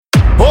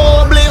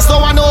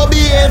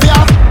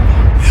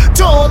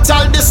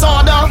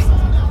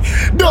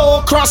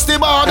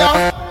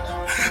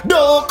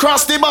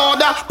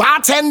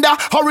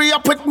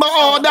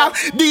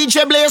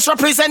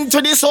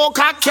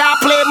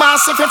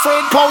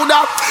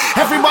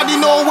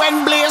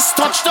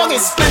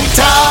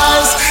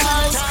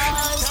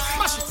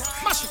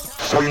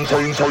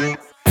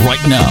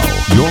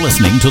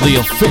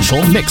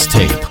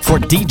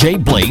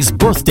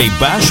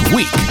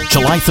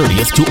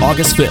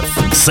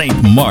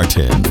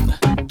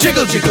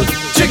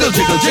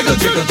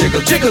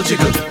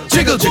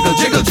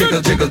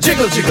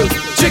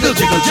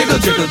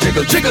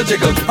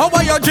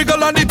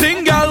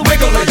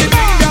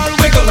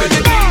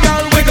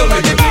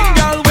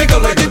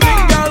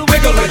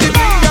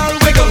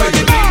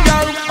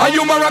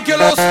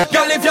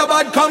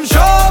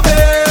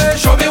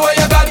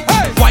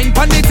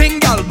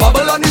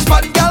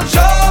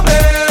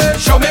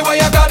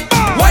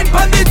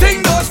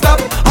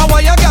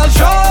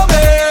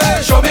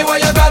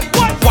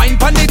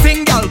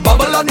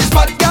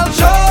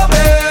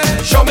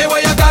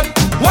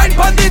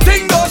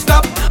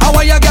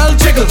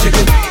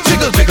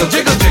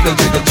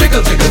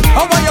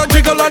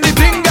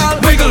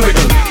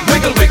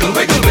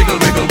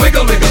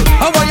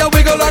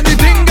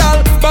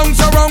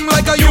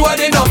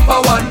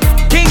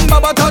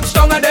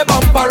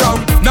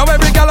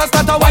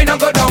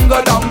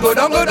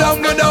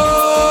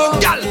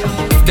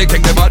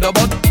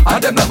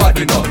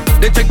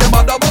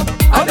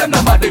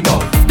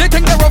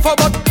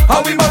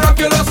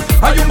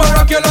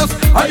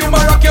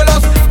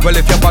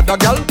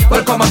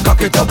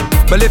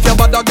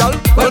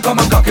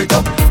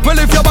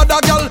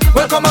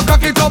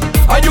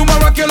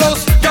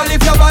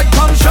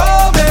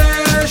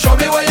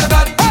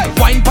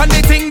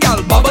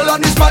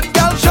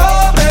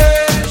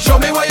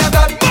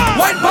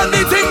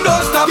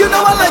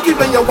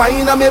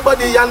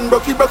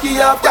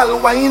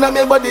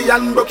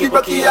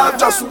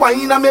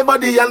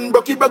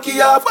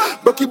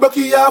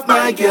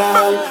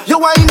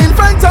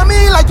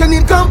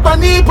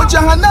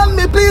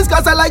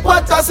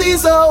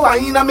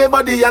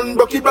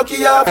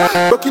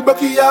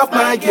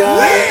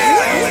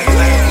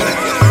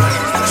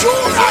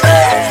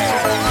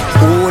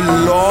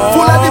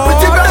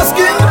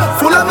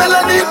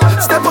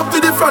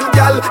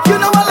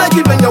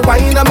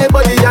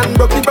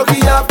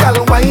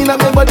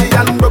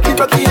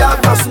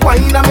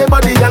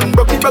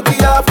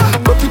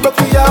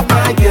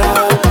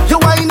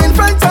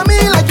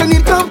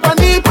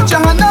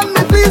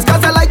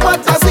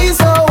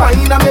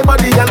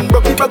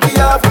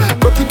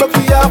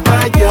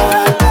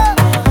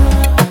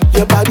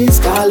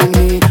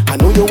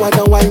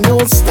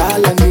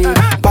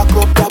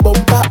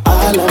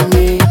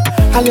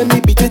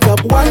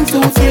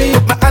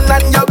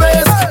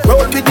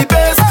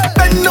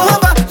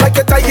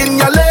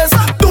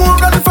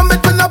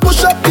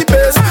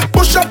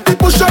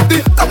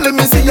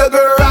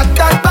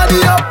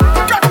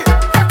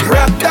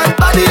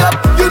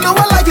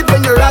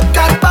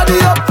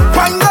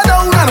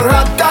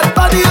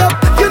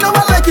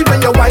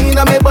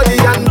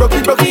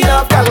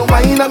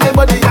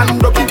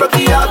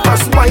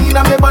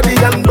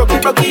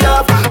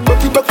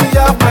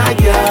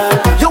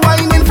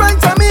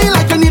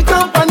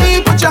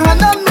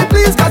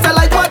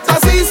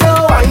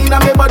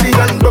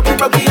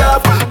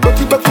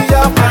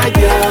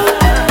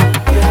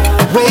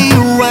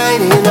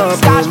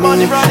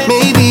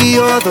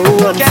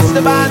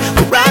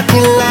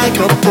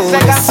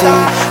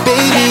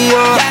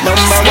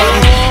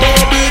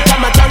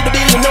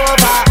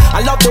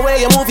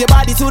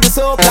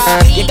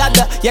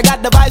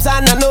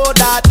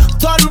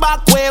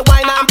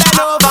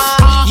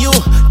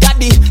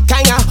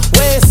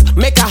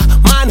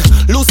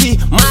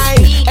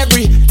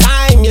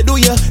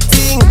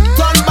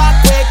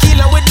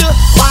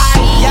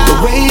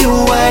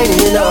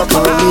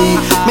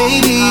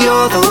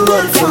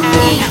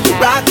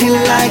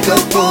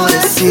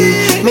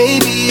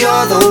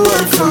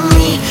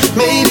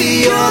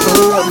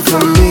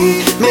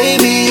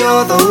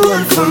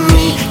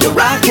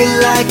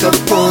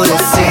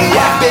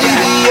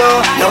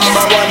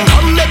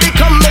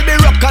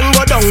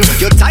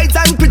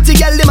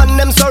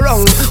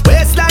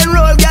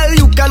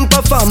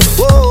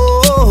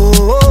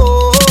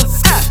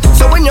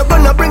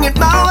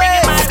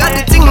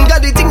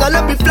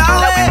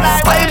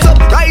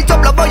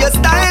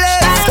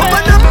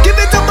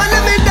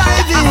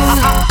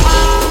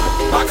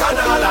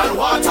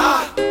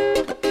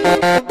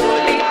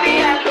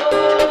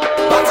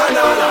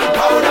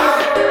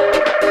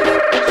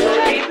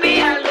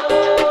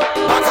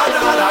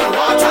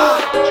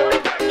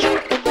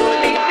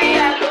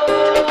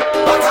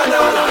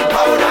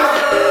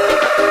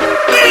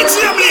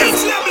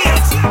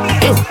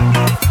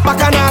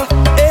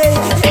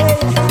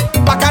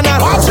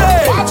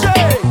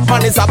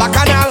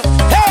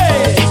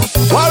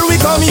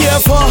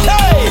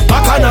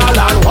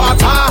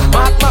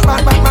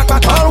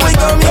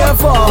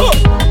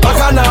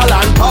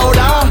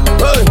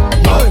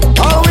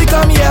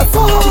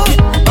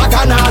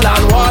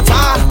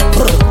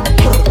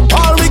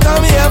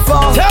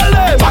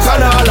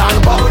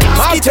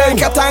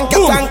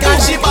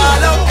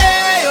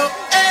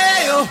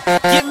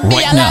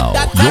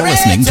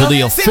listening to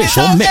the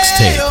official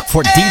mixtape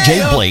for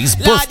DJ Blaze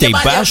Birthday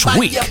Bash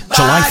Week,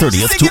 July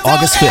 30th to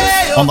August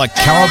 5th on the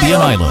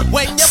Caribbean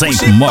island,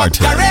 St.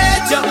 Martin.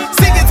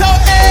 Sing it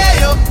out,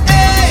 ayo,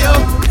 ayo,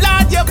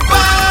 Lord, you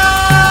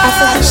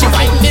bad. She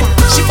whining,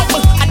 she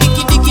bubble, a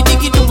diggy diggy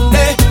diggy doom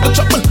day. No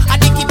trouble, a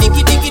diggy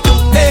diggy diggy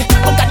doom day.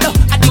 Oh God, no,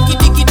 a diggy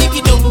diggy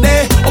diggy doom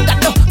day. Oh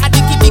God, no, a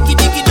diggy diggy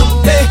diggy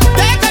doom day.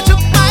 Take a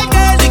chook, my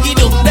girl, diggy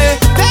doom day.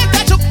 Take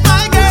a chook,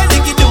 my girl,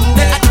 diggy doom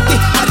day.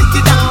 A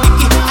diggy down,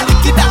 diggy, a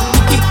diggy down,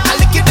 diggy, a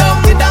diggy down,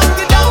 get down,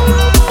 get down.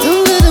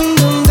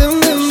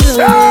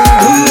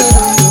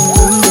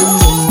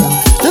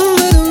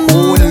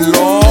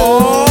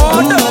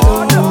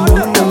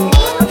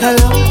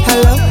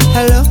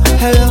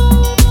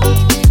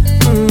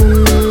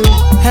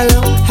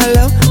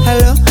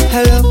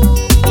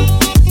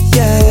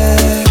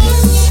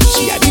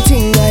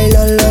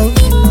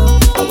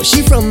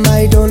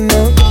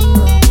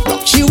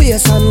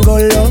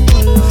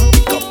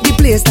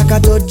 Like a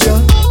dojo.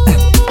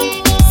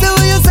 So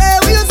what you say,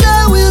 what you say,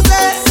 what you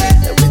say?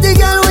 Pretty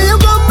girl, when you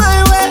come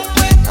my way,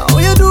 now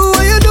what you do,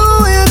 what you do,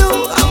 what you do,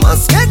 I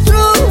must get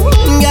through.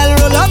 Girl,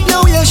 roll up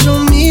now, you show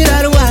me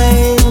that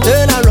wine.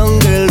 Turn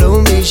around, girl,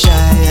 don't be shy.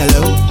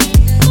 Hello,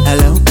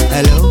 hello,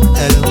 hello,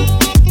 hello.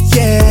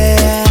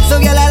 Yeah, so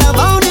girl, I love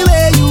how the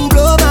way you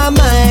blow my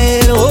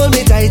mind. Hold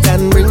me tight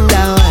and bring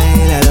that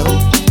wine. Hello,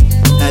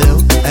 hello,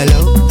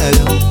 hello,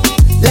 hello.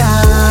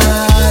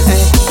 Lord,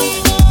 hey.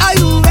 Are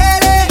you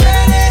ready?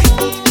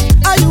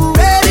 Are you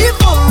ready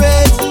for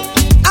it?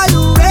 Are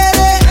you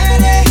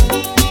ready?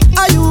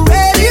 Are you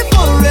ready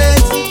for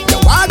it? You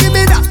want give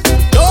me that?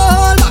 No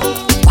hold back.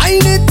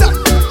 Wind it up,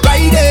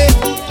 right there,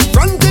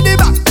 front to the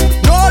back.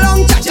 No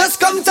long chat, just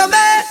come to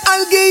me.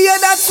 I'll give you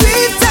that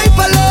sweet type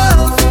of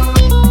love,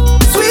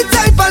 sweet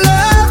type of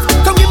love.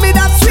 Come give me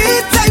that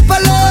sweet type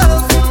of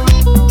love,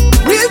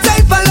 real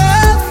type of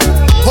love.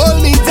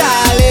 Hold me,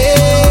 darling,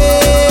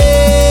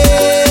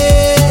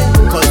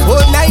 'cause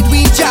whole night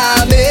we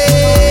jamming.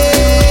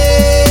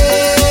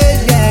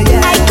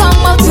 I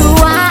come out to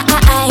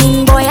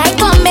wine, boy, I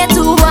come here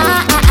to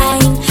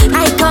wine.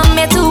 I come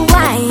here to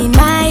wine,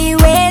 my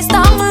waist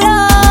down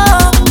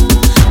low.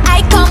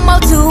 I come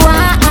out to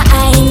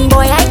wine,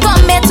 boy, I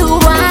come here to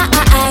wine.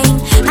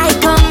 I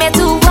come here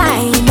to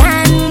wine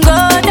and go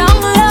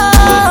down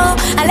low.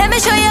 And let me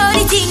show you how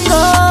the thing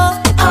go.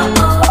 And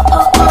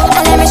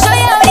let me show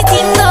you how the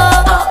thing go.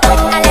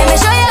 And let me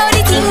show you how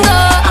the thing go.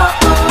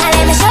 And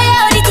let me show you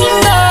how the thing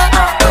go.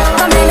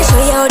 Come, let me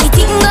show you how the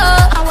thing go.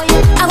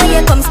 I want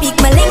you come speak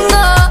my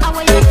lingo.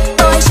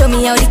 Boy, show me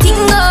how the thing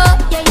go.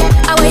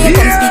 I want you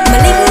come speak my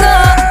lingo.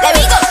 Let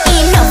me go.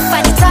 Enough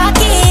of the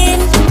talking.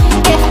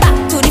 Get back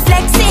to the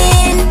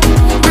flexing.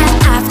 And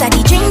after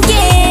the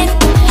drinking,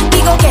 we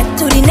go get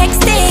to the next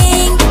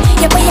thing.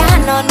 You put your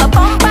hand on my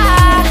bumper.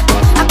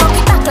 I pop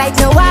it back like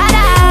no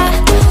water.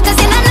 'Cause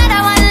you're not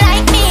another one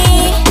like me.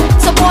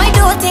 So boy,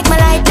 don't take my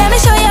life. Let me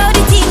show you how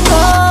the thing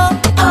go.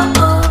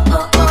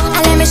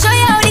 And let me show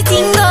you how the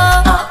thing go.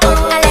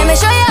 And let me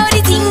show you how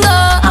the thing go.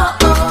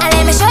 And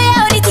let me show you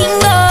how the thing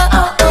go.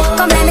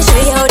 Come, let me show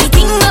you how the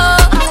thing go.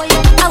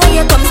 I want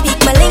you come speak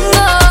my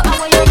lingo.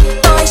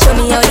 Boy, show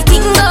me how the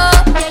thing go.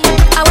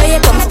 I want you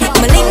come speak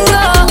my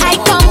lingo. I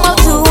come out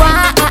to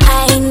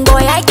wine,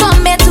 boy, I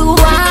come here to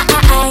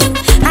wine.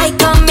 I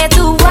come here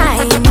to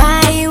wine,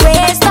 my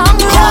waist down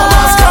low.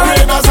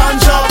 Masqueraders and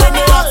job when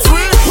they act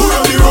sweet. Who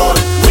run the road?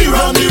 We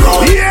run the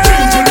road.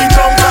 Drink to the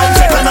drunk and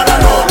take another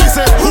road. We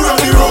say, who run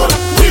the road?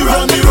 We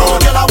run the road.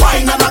 Get a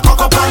wine and a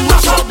cock up and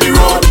mash up the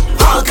road.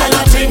 All kind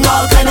of thing,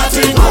 all kind of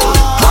thing.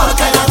 All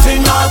kind of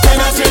thing, all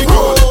kind of thing.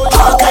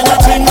 All kind of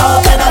thing, all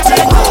kind of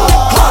thing.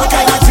 All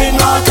kind of thing,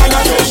 all kind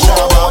of thing.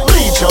 Shabba,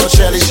 bleach out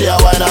Shelly, she a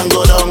wine and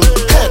go down.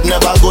 Head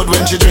never good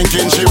when she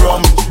drinking, she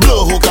rum.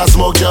 Blow hook and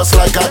smoke just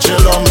like a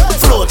chillum.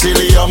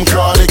 Floatilium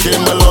chronic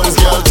in my lungs.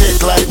 Girl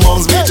take like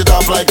mums, beat it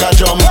off like a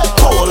drum.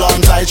 Hold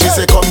on tight, she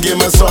say come give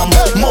me some.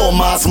 More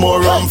mass, more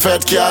rum,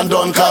 fed can't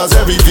done. 'Cause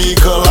every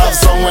vehicle have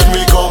some when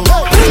we come.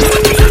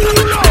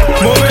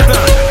 Move it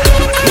on.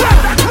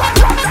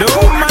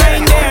 Don't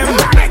mind them.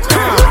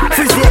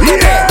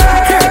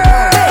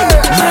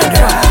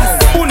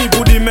 Uni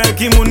budi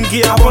melki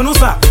mungi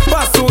abonusa.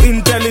 Paso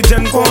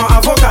intelligent kwa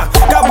avoka.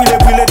 Kabile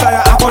bile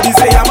taya akodi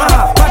se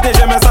Yamaha. Pate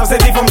jeme sa se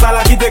di fom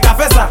sala kite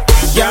kafesa.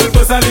 Girl,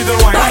 bust a little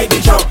wine. Buy the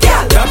truck,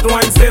 girl. That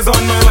wine stays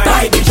on my mind.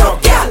 Buy the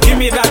truck, girl. Give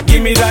me that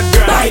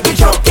girl. Buy the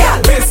truck,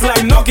 girl.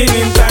 Baseline knocking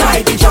in time.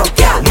 Buy the truck,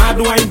 girl. Mad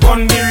wine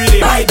pon the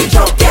rhythm. Buy the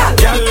truck, girl.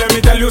 Girl, let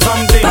me tell you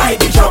something. Buy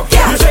the truck,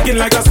 girl. You shaking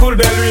like a school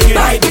bell ringing.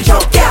 Buy the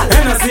truck, girl.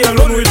 And I see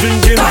alone we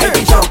drinking. Buy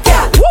the truck,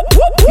 girl.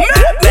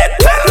 Let me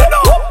tell you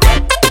now.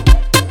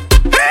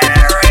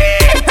 Harry,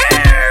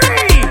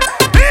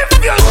 if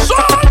you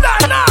saw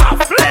that now,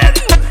 Flynn,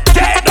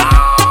 get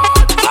on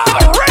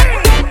the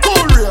ring.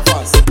 Cool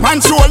ravers, man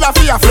shoulder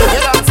for your flip.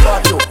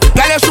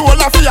 Girl, your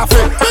shoulder for your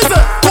flip.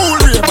 Cool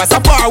ravers, a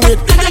power with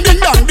ding ding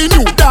dong, the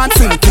new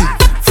dancing king.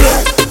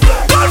 Flip.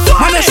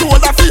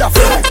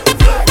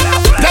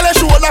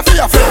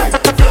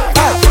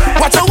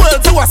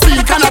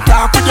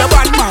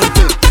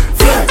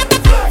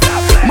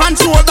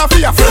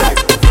 fear flag.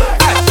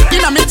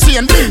 Inna me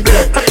chain bling.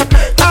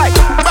 Aye,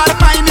 bad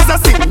mind is a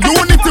sin.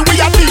 Unity we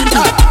are dealing.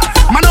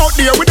 Man out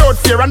there without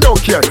fear and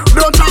don't care.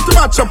 Don't try to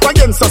match up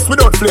against us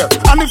without flair.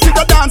 And if you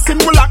go dancing,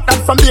 we'll lock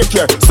that from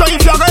daycare. So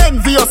if you're gonna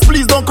envy us,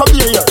 please don't come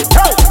here.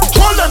 Hey,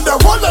 hold them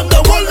there, hold them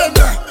there, hold them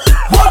there.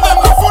 Hold them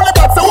there, fully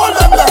back, so hold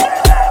them there.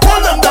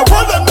 Hold them there,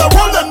 hold them there,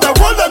 hold them there,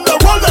 hold them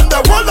there, hold them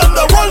there, hold them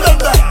there, hold them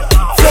there.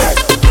 Flag.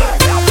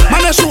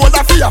 Man, they show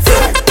the fear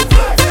flag.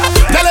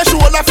 Tell they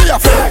show the fear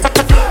flag.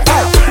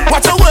 Hey,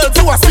 watch your world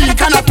to a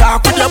speak and attack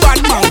with your bad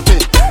mouth.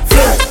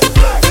 Flag.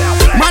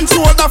 Man,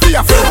 show the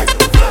fear flag.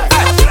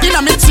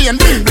 Inna me chain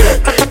bling. There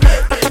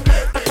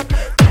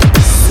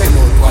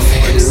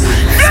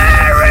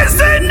is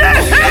in the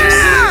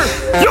air.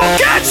 You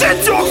catch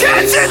it, you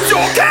catch it,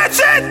 you catch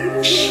it.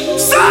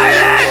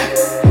 Silent.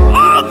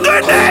 All the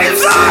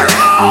days are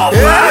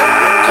over.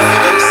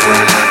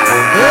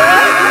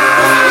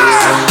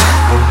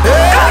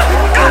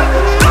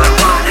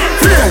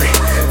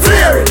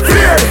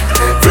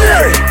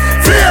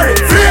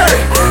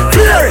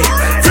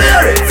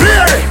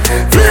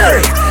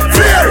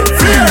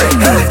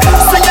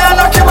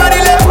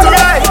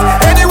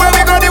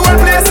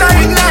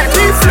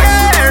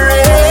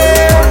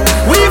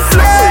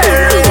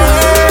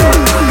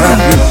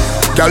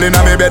 Girl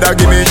inna me bed a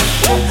gimme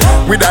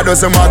with a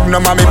dozen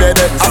magnum on me bed.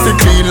 I feel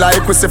clean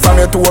like we see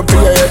from your toe up to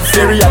your head.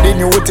 Theory a the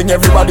new thing,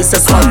 everybody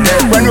says swag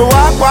dead. When we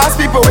walk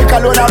past people we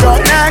call on a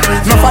rock neck.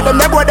 No for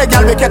them boy the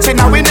girl we catching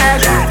a we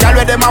neck. Girl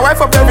with them my wife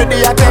up every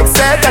day I take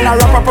set. And I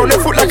wrap up on the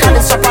foot like a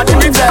this shop at the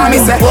reject. And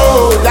me say,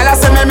 whoa, y'all a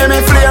say me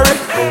flare it.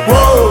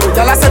 Whoa,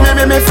 y'all a say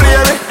me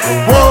flare it.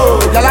 Whoa,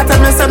 y'all a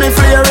tell me say me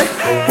flare it.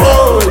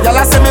 Whoa, y'all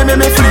a say me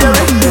flare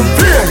it.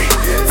 Flare it,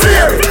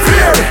 flare it,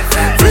 flare it,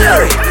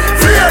 flare it.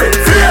 Fear it,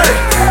 fear it,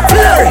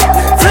 fear it,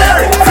 fear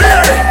it,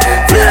 fear it,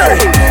 fear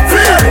it,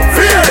 fear it,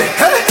 fear it.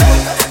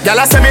 Y'all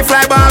a say me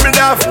fly bubble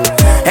duff.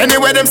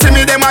 Anywhere them see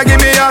me, them a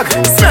give me hug.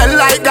 Smell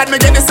like God, me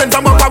get the scent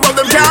from up above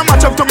them. Can't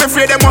match up to me,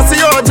 free them must see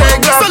you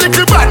take glove. So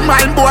little bad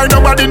mind boy,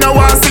 nobody no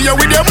want see you.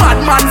 With your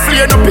madman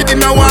flare, no pity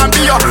no want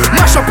be you.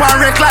 Mash up and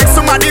wreck like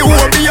somebody who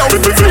be you.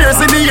 With the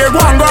flares in the air,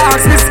 go and go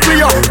ask me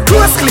clear.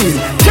 Clothes clean,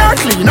 car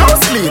clean,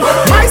 house clean.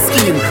 My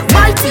skin,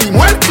 my team,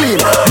 well clean.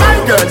 My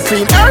girl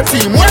clean, her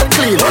team, well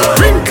clean.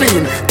 Ring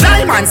clean,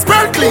 diamonds,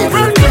 pearl clean.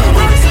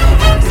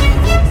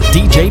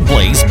 DJ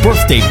Blaze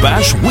Birthday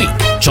Bash Week,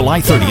 July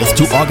 30th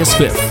to August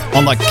 5th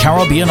on the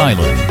Caribbean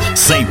island,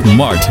 St.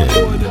 Martin.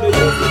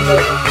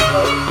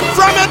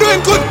 From you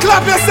doing good,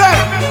 clap yourself.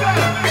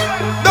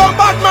 Don't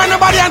badman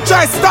nobody and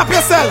try stop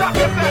yourself.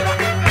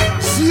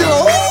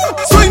 Yo.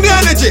 Swing the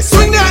energy,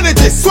 swing the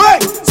energy,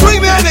 swing. Swing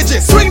the energy,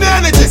 swing the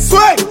energy,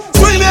 swing.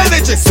 Swing the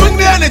energy, swing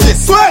the energy,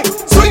 swing.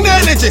 Swing the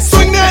energy,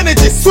 swing the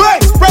energy, swing.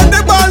 Spread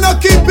the ball, no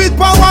keep it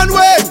for one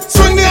way.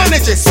 Swing the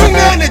energy, swing.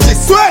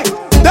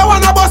 That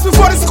one a bus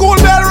before the school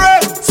bell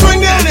ring.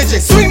 Swing the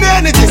energy, swing the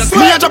energy,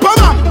 swing. Me a jump a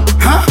man,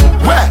 huh?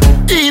 Where?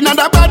 In a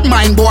bad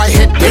mind boy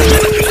head.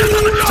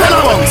 Ten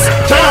a bunks,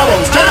 ten a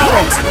bunks, ten a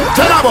bunks,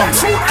 ten a bunks,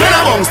 ten a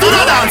bunks. Do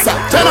the dancer.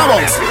 Ten a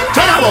bunks,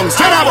 ten a bunks,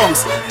 ten a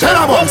bunks, ten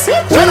a bunks,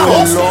 ten a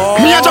bunks.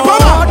 Me a jump a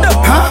man,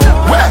 huh?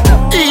 Where?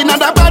 In a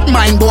bad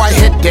mind boy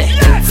head there.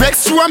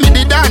 Vex you and me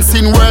the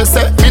dancing world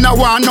say. Me no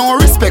want no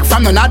respect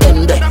from none of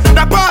them there.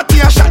 The party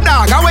a shot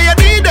dog, how you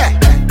did there?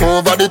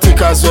 Over the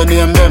tickers you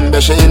name them. They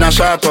she in a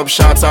shot up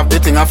shots of the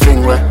thing a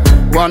fling where.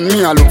 One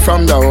me a look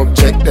from the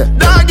object there.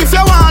 Dog if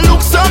you want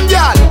look some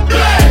girl,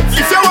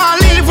 if you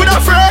want live with a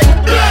friend,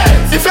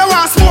 if you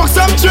want smoke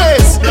some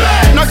trace,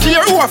 no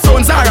care who a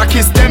phones are a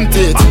kiss them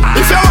teeth.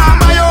 If you want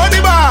buy your the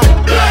bar,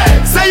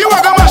 say you a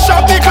go mash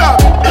up the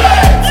club.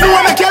 You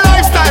want make your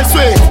lifestyle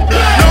sweet.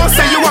 No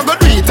say you a go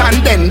do it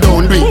and then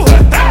don't do it.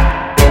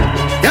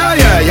 Yeah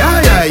yeah yeah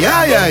yeah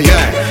yeah yeah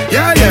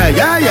yeah yeah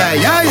yeah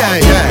yeah yeah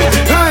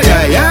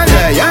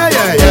yeah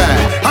yeah yeah.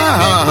 Ha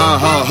ha ha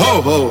ha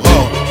ho ho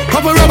ho.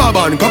 Couple rubber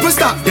band, couple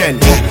stop then.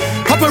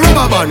 Couple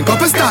rubber band,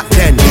 couple stop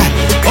then.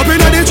 Up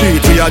inna the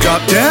street we a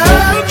drop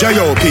dead.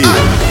 J.O.P.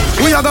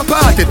 We a go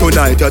party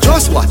tonight, you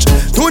just watch.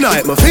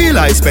 Tonight me feel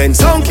I spend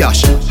some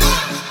cash.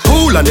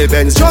 Cool on the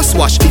Benz, just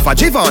watch. If a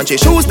Givenchy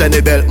shoes, then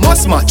the belt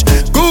must match.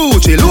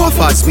 Gucci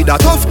loafers with a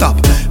tough top.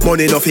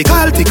 Money no fi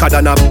call thicker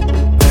than a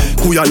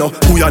Kuyano,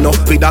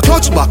 with a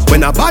clutch back.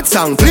 When a bad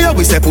song play,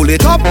 we say pull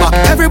it up back.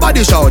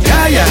 Everybody shout,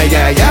 yeah, yeah,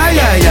 yeah, yeah,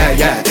 yeah, yeah,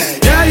 yeah.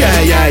 Yeah,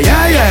 yeah, yeah,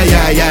 yeah, yeah,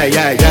 yeah, yeah,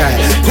 yeah, yeah.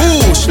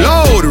 Push,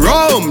 load,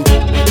 rum.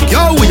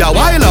 Yo, we a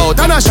wild out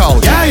and a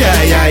shout. Yeah,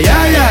 yeah, yeah,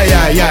 yeah, yeah,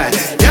 yeah, yeah.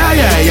 Yeah,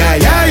 yeah, yeah,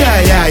 yeah,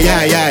 yeah, yeah,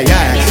 yeah, yeah,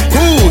 yeah.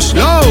 Push,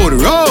 load,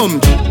 rum.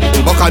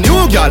 Buck a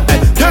new girl,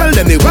 tell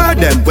them the word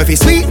them, where fi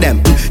sweet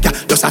them. Yeah,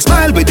 just just a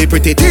smile with the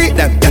pretty teeth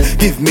them. Yeah.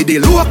 Give me the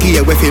low key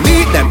if you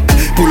meet them.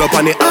 Pull up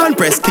on the hand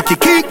press, kick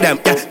them.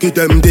 Yeah. Give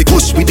them the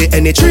kush with the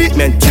any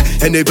treatment.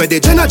 Yeah. Anybody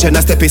Jenna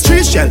step is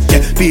street shell.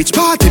 Yeah. Beach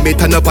party me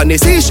turn up on the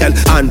seashell.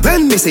 And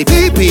when me say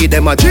PP,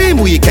 them a dream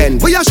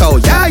weekend. We a show,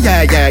 yeah.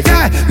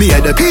 Me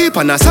and the peep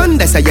on a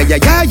Sunday say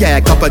yeah.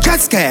 Couple jet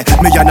scare,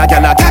 me and a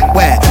gyal a get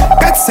where.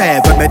 Get say,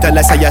 when me tell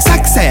her say you're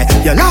sexy.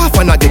 You laugh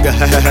and a giggle,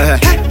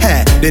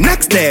 The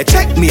next day,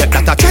 check me at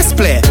a chess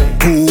play.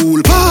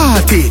 Pool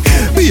party,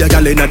 be a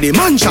gyal in the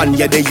mansion.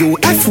 Yeah, the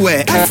UF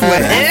way.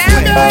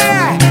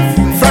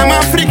 From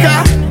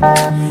Africa,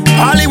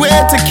 all the way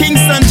to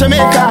Kingston,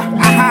 Jamaica.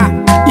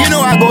 You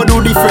know I go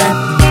do different.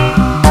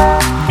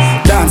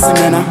 Dancing,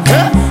 man.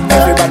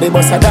 Everybody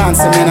bust a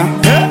dancing,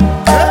 man.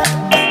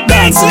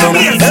 Dancing, man.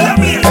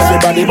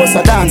 Everybody bust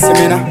a dancing,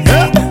 man.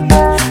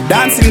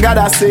 Dancing, God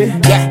I say.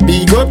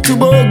 Big up to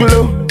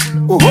Boglo.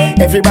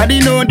 Everybody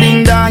know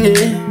ding dong,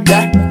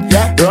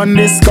 yeah. Run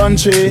this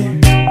country.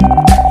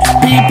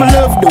 People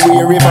love the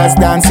way rivers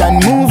dance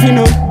and move, you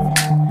know.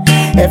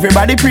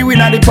 Everybody pre-win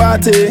at the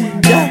party,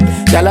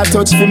 y'all a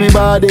touch for me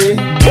body.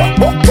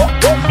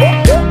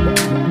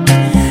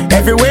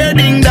 Everywhere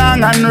ding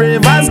dong and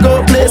ravers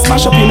go, play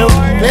smash up, you know.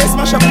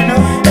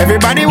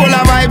 Everybody will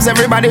have vibes,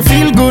 everybody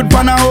feel good,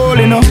 pan a hole,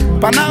 you know.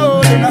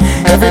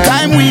 Every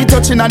time we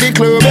touching at the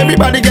club,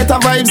 everybody get a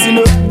vibes, you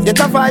know.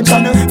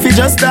 Fi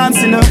just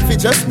dance, you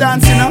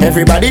know.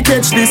 Everybody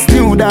catch this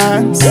new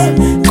dance.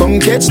 Come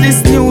catch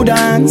this new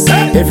dance.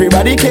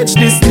 Everybody catch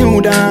this new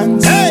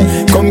dance.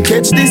 Come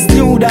catch this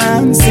new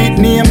dance. It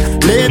name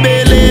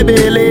Lebe.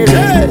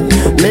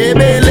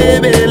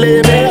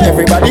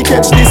 Everybody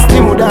catch this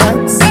new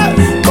dance.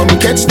 Come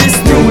catch this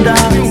new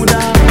dance.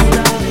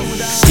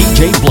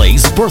 DJ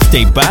Blaze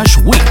Birthday Bash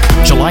Week,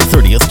 July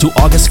 30th to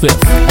August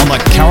 5th on the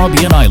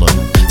Caribbean island,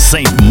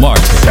 St.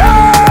 Martin.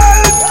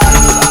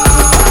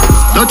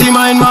 Dirty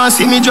mind want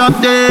see me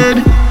drop dead.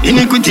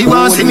 Iniquity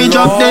want see me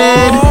drop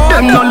dead.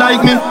 Them no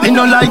like me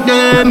no like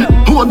them.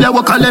 Who up there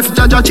walk a left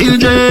judge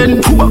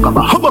children.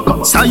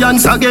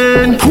 Science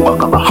again.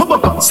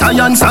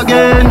 Science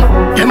again.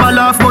 Them a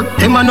laugh but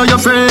them a know your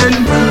friend.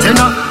 Send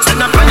a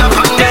fire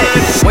from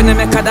them. When they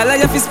make a dollar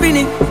you fi spin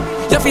it.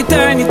 You fi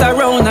turn it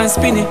around and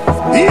spin it.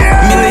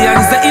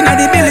 Millions they inna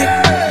the billy.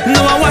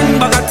 No one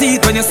bag of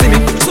teeth when you see me.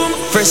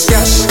 Fresh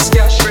cash.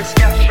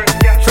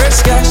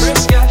 Fresh cash.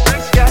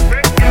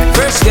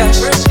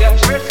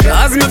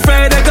 As me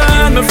Friday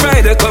gone, me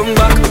Friday come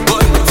back.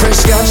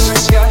 Fresh cash.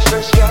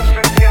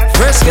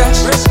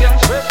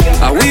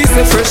 I we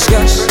say fresh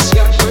cash.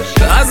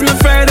 As me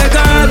Friday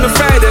gone, me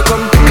Friday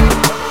come.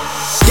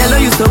 Girl,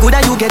 you so good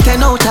that you get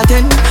 10 out of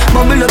 10.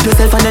 Bubble up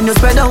yourself and then you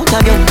spread out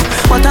again.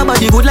 What about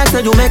the good like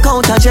say you make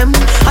out a gem?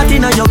 Hot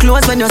in your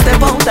clothes when you step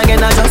out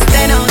again. I just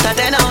 10 out of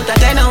 10 out of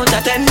 10 out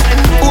of 10.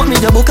 Hold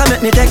me your book and make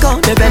me take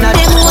out the pen. Them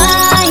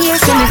why you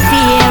see me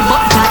fear,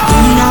 but that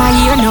me nah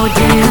hear no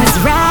deals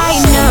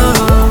right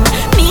now.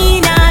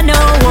 Me nah no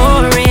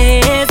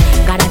worries.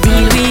 Gotta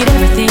deal with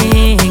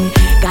everything.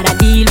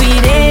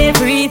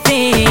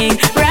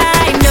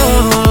 Right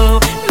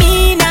now.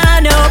 Me nah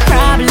no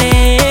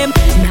problem.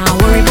 Nah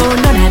worry about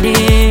none of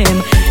them.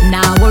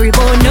 Nah worry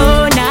about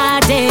none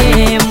of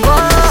them.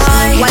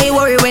 Boy, why you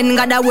worry when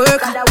God a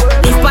work?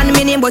 This pan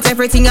me name but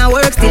everything I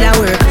work, still I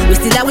work. We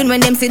still a win when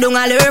them sit down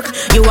a lurk.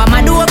 You are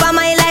mad over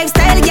my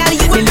lifestyle, girl.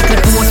 You the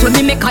little post when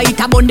me make a hit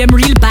about them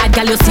real bad.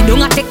 Girl, you sit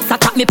down a text,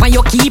 tap me pan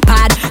your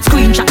keypad.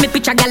 Screenshot me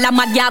picture, girl, I'm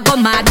mad, ya go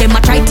mad. Them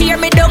a try tear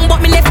me down,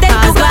 but me left them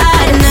to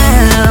God.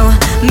 Now,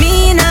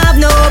 me nah have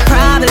no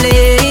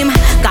problem.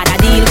 Gotta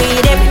deal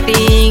with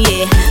everything,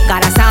 yeah.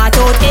 Gotta sort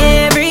out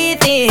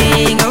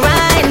everything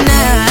right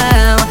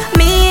now.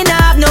 Me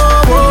nah have no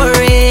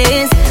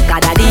worries.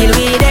 Gotta deal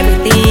with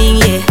everything,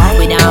 yeah.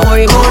 We don't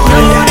worry about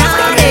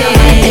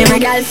nothing. Every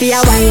girl feel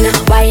a wine.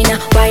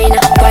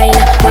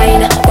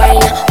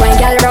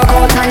 Girl rock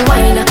out and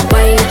wine.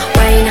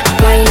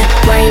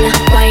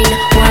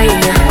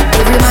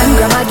 Every man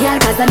grab a girl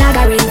 'cause the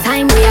nagging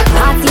time. We a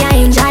party and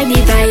enjoy the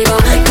vibe.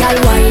 Girl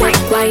wine.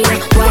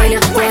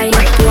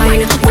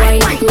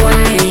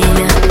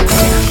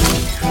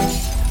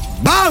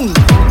 Bang!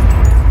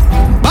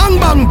 Bang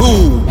bang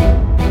boom!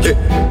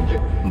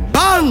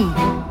 Bang!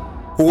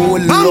 Oh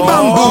bang Lord.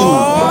 Bang boom!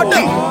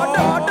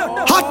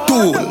 Hot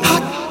tool!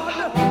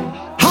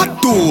 Hot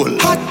tool!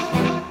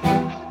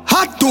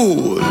 Hot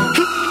tool!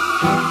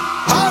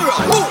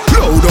 Alright!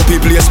 Load up the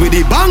place with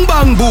the bang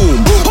bang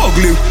boom!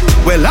 Ugly,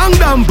 well long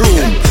damn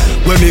broom!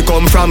 When me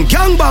come from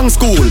gangbang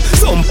school,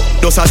 some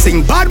does a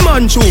sing bad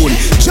man tune.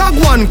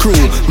 Jaguan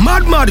crew,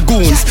 mad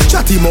goons.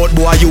 Chatty mouth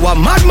boy, you a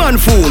madman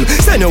fool.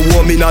 Send a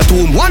woman a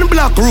tomb, one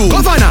black room.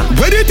 Governor,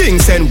 where the thing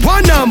send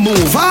one a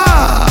move.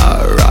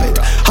 Alright,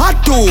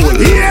 hot tool,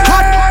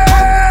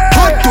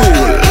 hot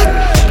tool.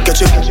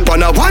 Catch you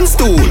on a one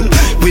stool,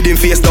 with him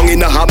face down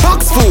in a hot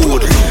box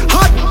food.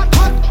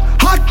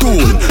 Hot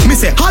tool. Me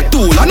say hot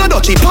tool, another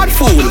cheap hot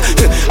fool.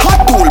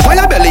 Hot tool, by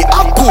your belly,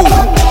 up cool.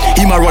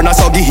 Him a runner,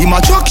 so give him a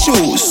truck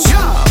shoes.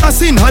 I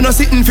seen Hannah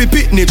sitting for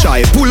pitney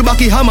try. Pull back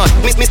the hammer,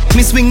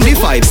 me swing the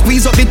 5.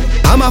 Squeeze up it,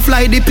 hammer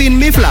fly, the pin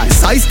me fly.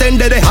 Size 10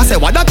 there, I say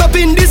what that up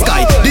in the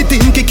sky. The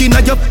thing kicking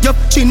at your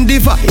chin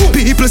divide.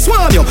 People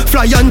swarm you,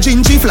 fly and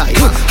gingy fly.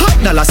 Hot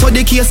dollar, so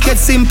the case get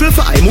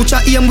simplify.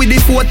 Mucha aim with the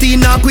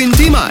 14 or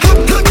 20 man.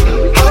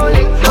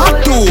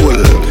 Hot tool,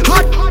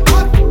 hot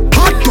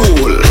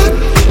tool.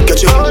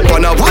 Get you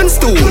on a one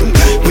stool.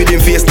 With him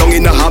face down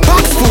in a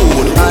box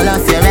food. All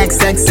of your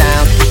XX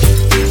out,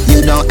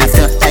 you don't have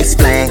to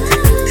explain.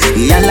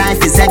 Your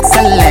life is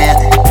excellent.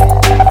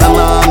 Come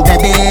on,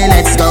 baby,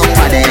 let's go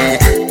party.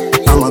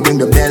 I'ma bring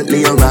the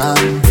Bentley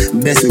around.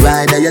 Best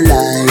ride of your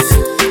life.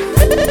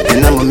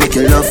 And I'ma make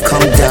your love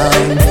come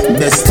down.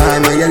 Best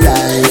time of your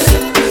life.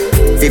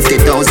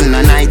 50,000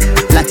 a night.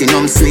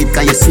 Platinum sweet,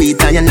 cause you're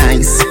sweet and you're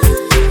nice.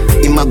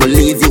 I'ma go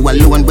leave you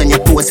alone when you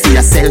pose for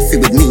your selfie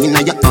with me in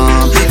your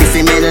arm. If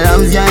you made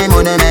love, yeah, I'm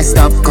on a messed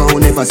up cow.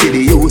 Never see the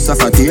use of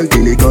a tail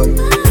till it cut.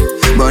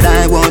 But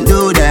I won't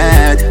do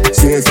that.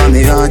 Straight from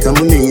the heart,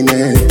 I'ma mean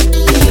it.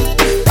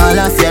 All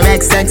of your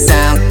XX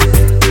out,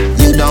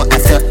 you don't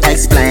have to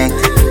explain.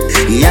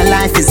 Your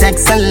life is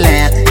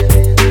excellent.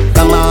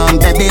 Come on,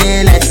 baby,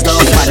 let's go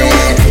party.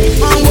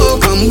 And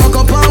walk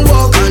up and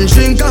walk and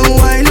drink and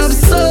wine up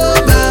so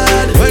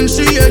bad. When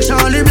she hear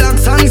Charlie Black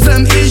songs,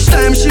 them each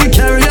time she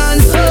carry on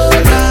so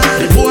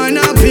bad. The boy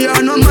not pay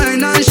her no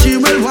mind and she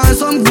will want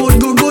some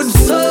good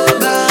so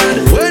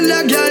bad. When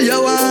that girl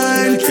you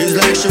wine, it's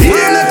like she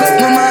wanna make up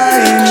my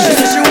mind. She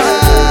say she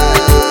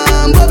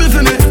want bubble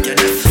for me.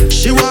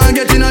 She want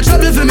get in a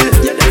trouble for me.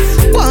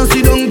 Want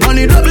sit down pon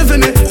the double for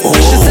me.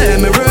 She say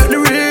me work the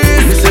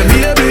race. Me say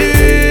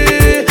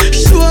baby,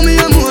 show me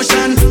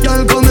emotion.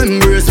 Y'all come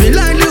embrace me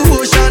like the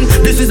ocean.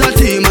 This is a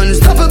team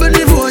unstoppable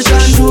devotion.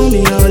 Show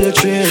me all your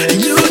traits.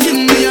 You give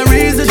me a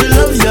reason to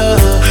love ya.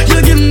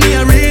 You give me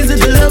a reason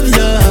to love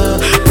ya.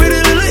 Pretty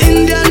little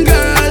Indian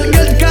girl,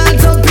 get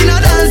caught up in a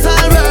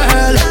dancehall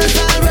world.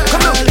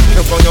 Come on,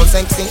 look how you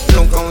sexy,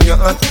 look how you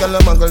hot. Girl, a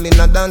muggle in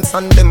a dance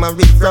and them a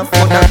rip rap.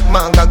 For that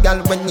manga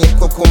girl when name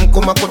Kukum,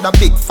 I could a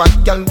big fat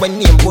girl when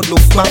name good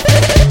look fat.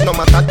 No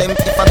matter them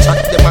if I chat,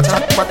 them a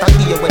chat. What a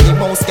day when the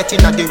mouse get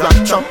in a the rap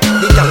trap.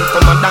 The girl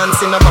come a dance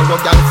in a barrow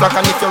girl flock.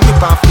 And if you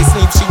rip off the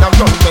sleeve, she a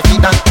run with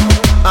it that.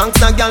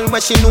 Ask a girl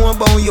what she know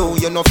about you.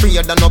 You no afraid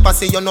of no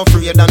pussy, you no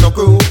afraid of no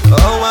crew.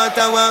 Oh, what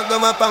I want go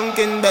my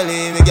pumpkin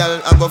belly. The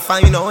girl I go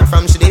find out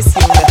from she this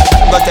thing.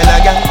 Go tell a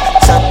girl,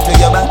 chat to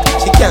your back.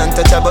 She can't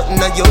touch a button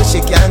of you,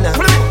 she can't.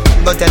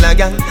 Go tell a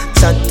girl,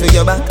 chat to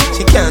your back.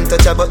 She can't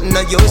touch a button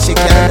of you, she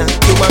can't.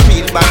 You a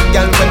real bad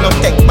girl when no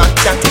take back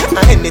chat.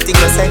 And anything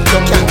you said,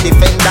 you can't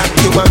defend that.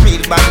 You a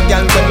real bad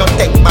girl when no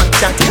take back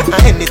chat.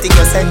 And anything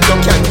you said, you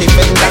can't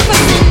defend that.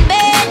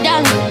 Bed,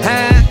 darling.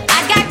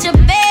 I got your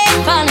bed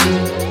falling.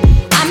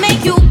 I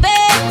make you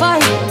bed for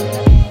you.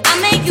 I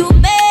make you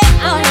bed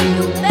for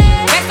you.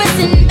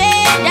 Breakfast in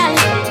bed, darling.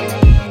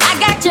 I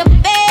got your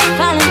bed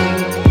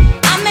falling.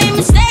 I made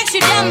mistakes,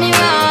 you done me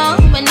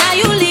wrong, but now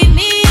you leave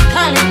me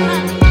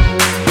calling.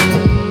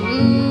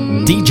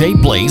 DJ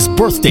Blaze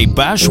Birthday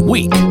Bash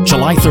Week,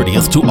 July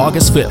 30th to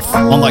August 5th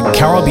on the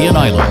Caribbean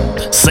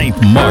island, St.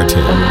 Martin.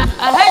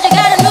 I heard you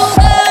got a new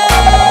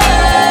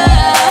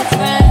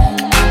girlfriend,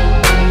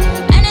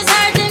 and it's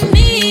hurting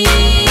me.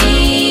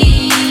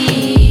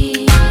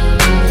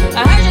 I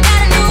heard you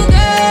got a new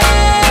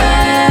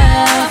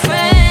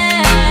girlfriend,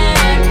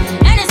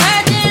 and it's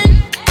hurting.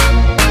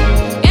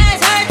 Yeah,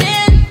 it's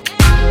hurting.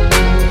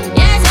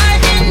 Yeah, it's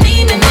hurting me.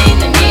 Yeah,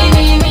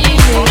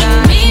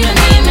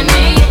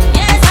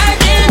 it's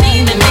hurting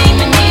me.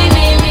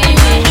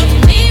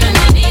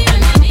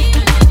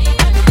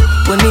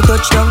 When me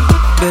touch down,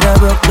 bed I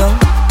broke down.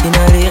 In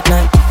a late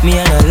night, me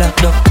and her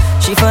locked up.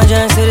 She found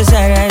just to the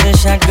side, I a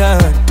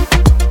shotgun.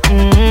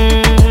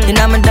 In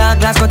my dark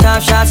glass, cut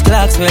off shots,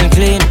 clocks well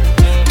clean.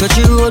 Touch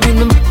the road with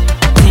them.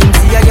 Team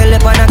see a girl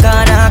up on a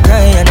corner,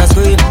 cry and a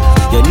scream.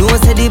 You know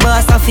say the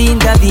boss a fi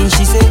intervene,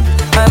 she say.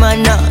 I'm a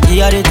nah,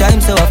 give her the time,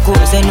 so of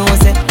course I know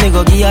say me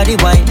go give her the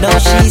wine. Now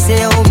she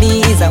say, oh me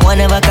is a one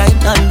of a kind,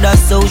 and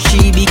that's how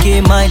she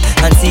became mine.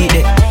 And see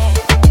that,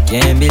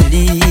 can't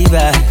believe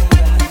I.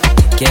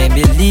 Can't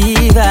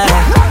believe I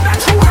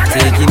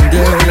taking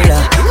girl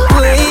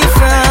away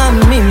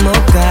from me,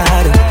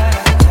 Mokado.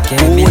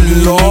 Can't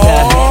believe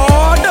I,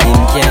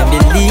 him can't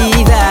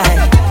believe I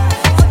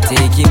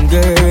taking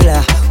girl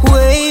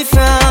away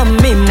from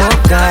me,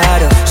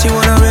 Mokado. She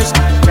wanna rich,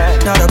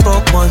 not a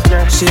broke one.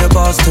 She a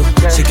boss too,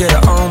 she get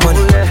her own money.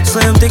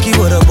 Slim thicky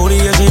with a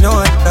booty, yeah she know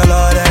it. I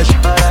love that,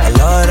 I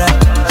love that.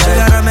 She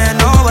got a man,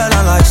 no, well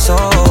I'm like so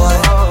what?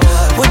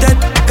 What that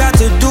got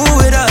to do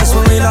with us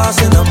when we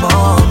lost in the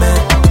moment?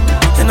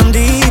 And I'm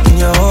deep in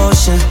your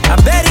ocean. I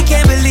bet he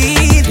can't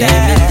believe that.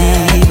 Can't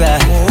believe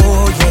I.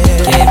 Oh yeah.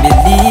 Can't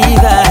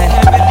believe I.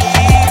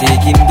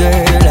 Taking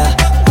girl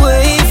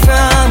away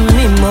from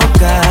me,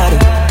 Mokado.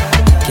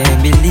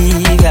 Can't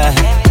believe I.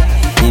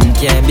 Him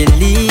can't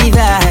believe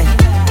I.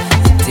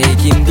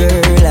 Taking girl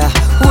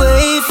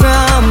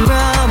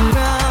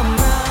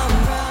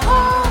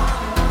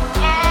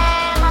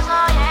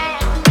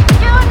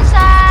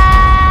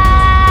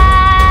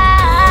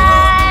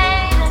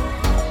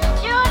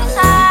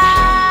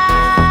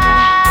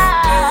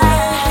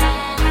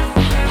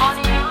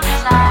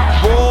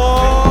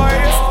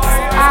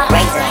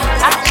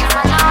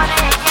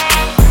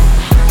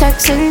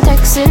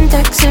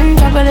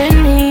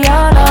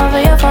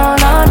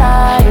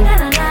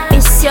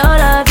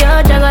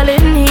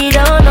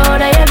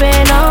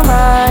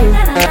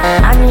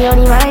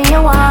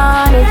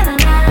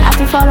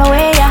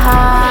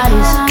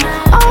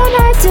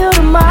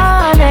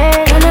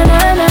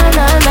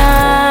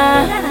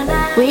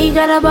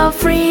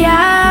about 3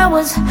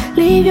 hours,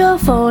 leave your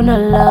phone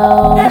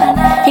alone.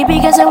 He be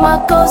guessing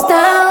what goes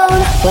down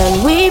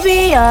when we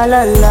be all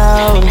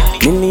alone.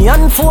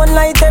 Million phone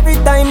light every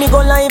time me go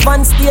live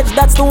on stage,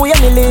 that's the way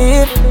me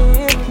live.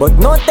 But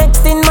no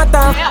texting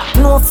matter,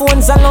 no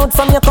phones allowed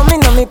from you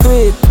coming on me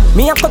quick.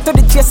 Me a cut to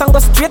the chase and go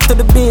straight to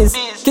the biz.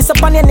 Kiss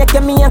up on your neck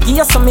and me and give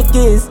you some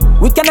kiss.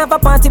 We can have a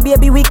party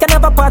baby, we can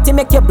have a party.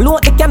 Make you blow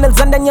the candles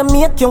and then you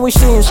make your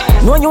wishes.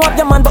 Know you have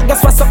your man but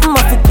guess what, something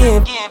must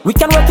give. We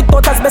can work it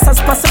out as best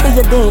as possible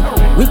you think.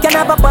 We can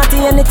have a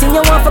party, anything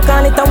you want for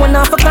call it. And when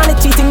not for call it,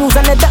 cheating news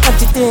and the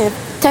adjective.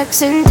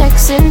 Texting,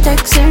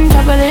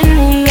 troubling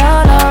me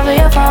all over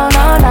your phone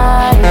all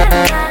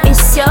night.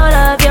 It's your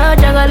love, you're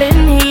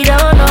juggling. He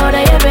don't know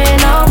that you've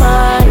been all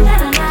mine.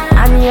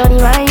 I'm the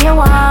only one you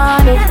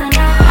wanted.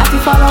 I can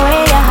follow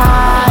where your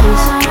heart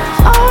is.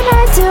 All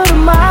night till the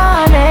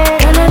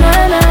morning.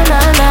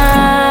 Na.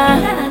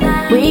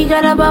 We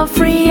got about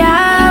 3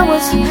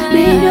 hours.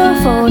 Leave your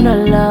phone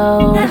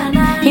alone.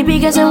 He be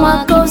guessing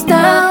what goes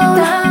down.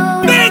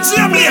 You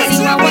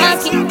a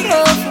walking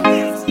trophy.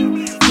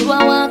 You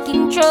a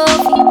walking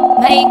trophy.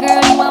 My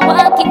girl, you a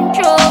walking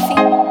trophy.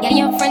 Yeah,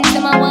 your friends,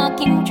 them a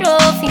walking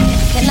trophy.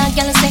 Then a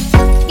girl say,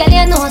 girl,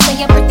 you know, so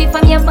you're pretty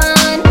from your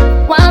band.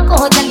 Walk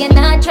out, girl, you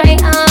not try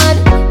hard.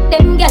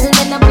 Them girl,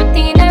 they not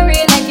pretty in a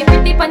real life. You're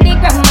pretty from the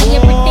gram, and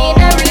you're pretty in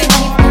a real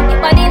life. Your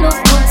body look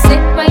good,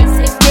 set right,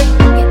 set right.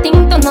 You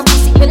think to no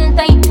pussy, well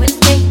tight, well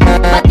tight.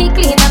 Body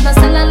clean, have no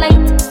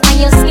cellulite. And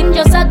your skin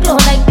just a glow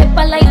like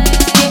pepper light.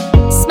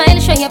 Smile,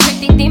 show your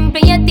pretty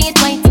dimple, your teeth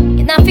white.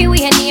 You not feel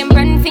weird, name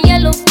brand for your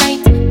look right.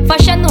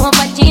 Fashion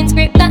over jeans,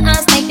 grip the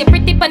ass like the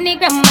pretty from the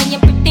gram, and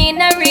you're pretty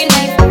in a real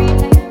life.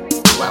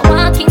 You a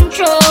walking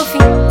trophy.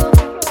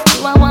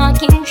 You a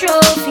walking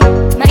trophy.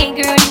 My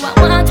girl, you a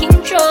walking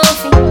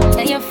trophy.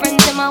 Tell your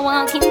friends them a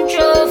walking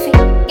trophy.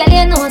 Girl,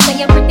 you know so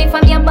you're pretty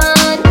from your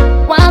band.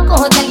 Walk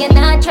out, girl, you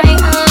not try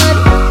hard.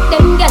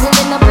 Them girls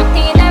they not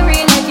pretty in a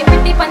real life. You're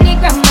pretty from the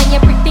gram, and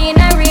you're pretty in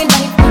a real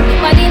life.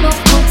 Your body look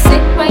good, set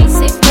right,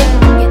 set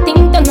right. You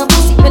think to no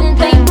pussy, well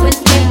tight, well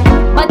tight.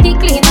 Body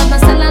clean, have no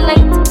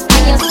cellulite.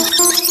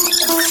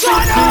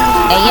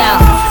 Hey yo,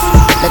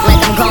 look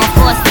like I'm going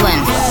for a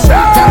swim.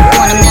 Dunk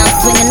on him now,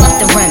 swinging off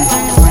the rim.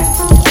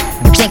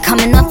 They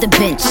coming off the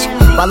bench,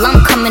 while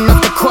I'm coming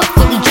off the court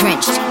fully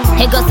drenched.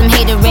 Here goes some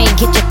haterade,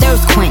 get your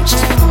thirst quenched.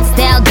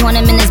 Style doing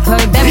him in his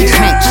Burberry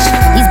trench.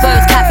 These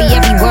birds copy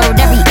every word,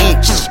 every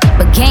inch.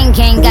 But gang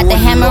got the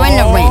hammer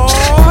and the wrench.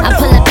 I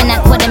pull up in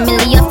that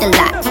 $250,000 off the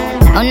lot.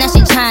 Oh now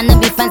she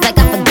tryna be friends like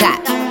I forgot.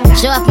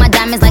 Show off my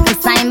diamonds like I'm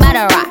signed by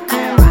the Rock.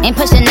 Ain't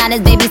pushing out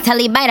his baby's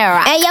telly by the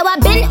Rock. Hey yo, I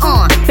been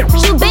on,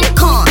 you been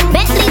con.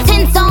 Bentley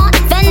tints on,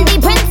 Fendi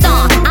prints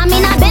on. I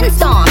mean I been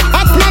storm,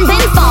 X-Men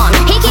been formed.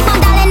 He keep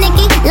on dialing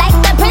Nicki like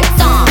the Prince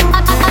song.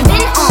 I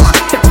been on,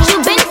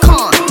 you been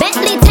con.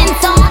 Bentley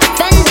tints on,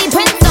 Fendi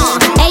prints on.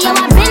 Hey yo,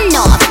 I been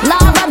on,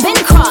 Laura been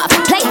Croft.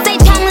 Play say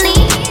Chang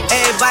Lee.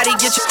 Everybody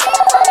get your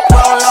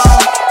roll on.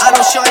 I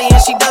know shorty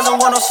and she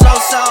doesn't want no slow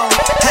song.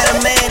 Had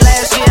a man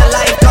last year,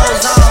 life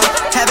goes on.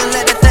 Haven't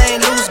let the thing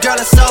loose, girl,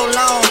 in so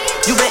long.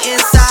 You been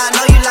inside,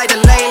 know you like to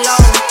lay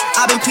low.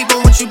 I've been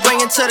peeping what you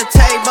bringing to the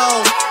table.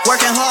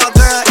 Working hard,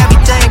 girl,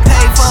 everything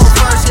paid for.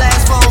 First,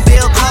 last phone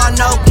bill, car,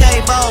 no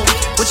cable.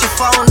 With your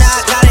phone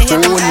out, gotta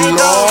hit them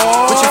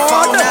angles. With your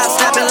phone out,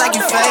 snapping like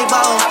you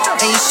Fable.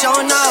 And you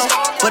showing off,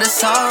 but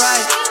it's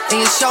alright.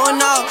 And you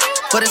showing off,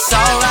 but it's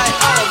alright.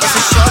 It's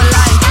a short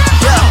life,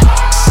 yeah.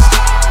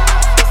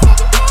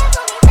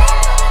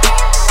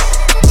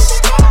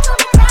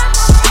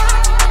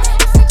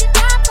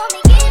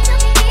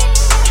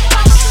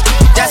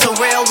 That's a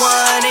real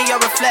one in your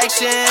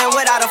reflection.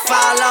 Without a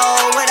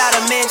follow, without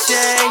a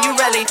mention. You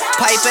really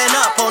piping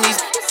up on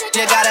these.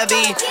 You gotta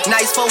be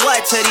nice for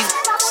what to these.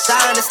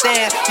 I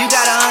understand. You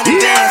got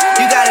 100 bands,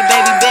 you got a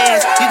baby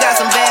bands, you got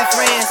some bad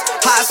friends.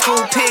 High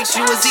school pics,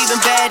 you was even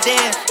bad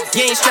then.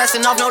 You ain't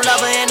stressing off no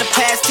lover in the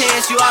past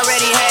tense. You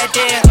already had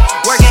them.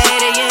 Work at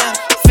 8 a.m.,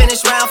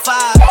 finish round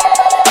 5.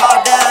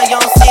 All down, you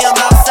don't see them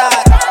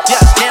outside.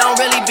 Yeah, they don't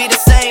really be the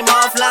same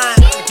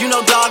offline. You know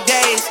dog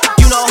days,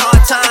 you know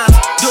hard times.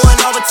 Doing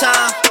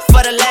overtime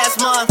for the last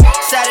month.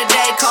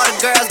 Saturday, call the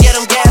girls, get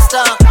them gassed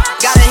up.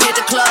 Gotta hit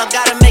the club,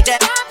 gotta make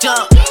that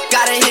jump.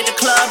 Gotta hit the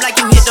club like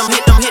you hit them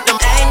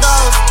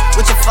angles.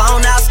 With your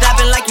phone out,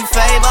 snapping like you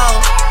Fable.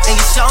 And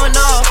you showing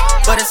off,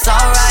 but it's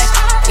alright.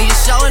 And you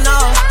showing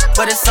off,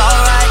 but it's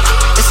alright.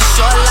 It's a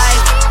short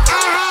life.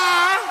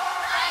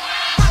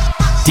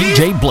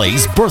 DJ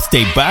Blaze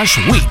Birthday Bash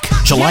Week,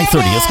 July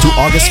 30th to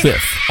August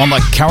 5th on the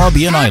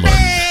Caribbean island,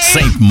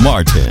 St.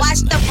 Martin.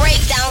 Watch the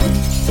breakdown.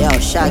 Yo,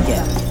 Shaggy.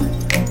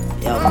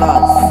 Yo,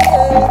 Cuz.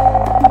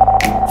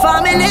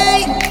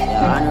 Family.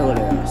 Yo,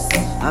 Unrollers.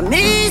 I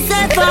me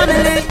say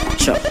family.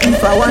 Sure.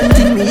 If I want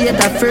thing, me hate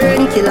a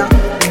fern killer.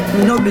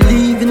 Me no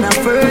believe in a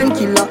fern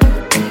killer.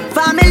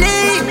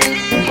 Family.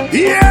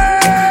 Yeah.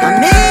 I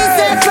me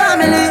say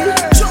family.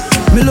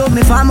 Me love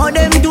me family,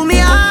 them to me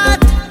heart.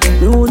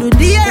 Me would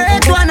dare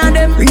hate one of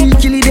them. Real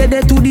kill it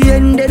dead to the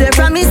end, dead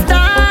from me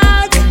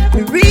start.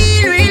 Me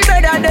real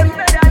better them.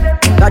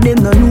 Cause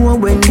them no know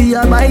when we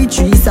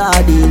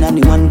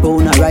me 1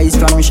 pound of rice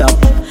from shop.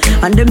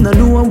 And them no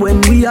know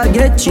when we a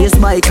get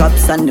chased by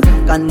cops and the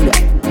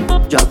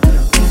drop.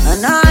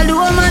 And all the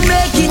woman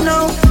make it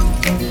now.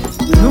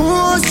 Me know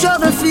how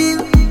struggle feel.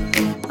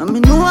 And me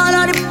know all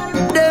of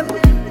them.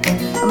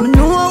 And me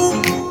know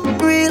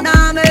how real.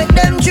 Now make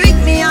them trick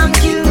me and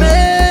kill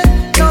me.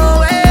 No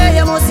way,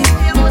 you must see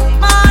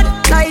mad.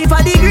 Life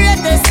are the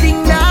greatest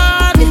thing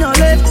that me no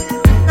left.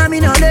 And me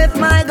no left,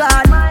 my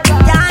God.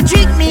 Can't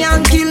trick me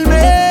and kill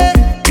me.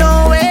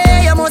 No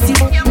way, you must see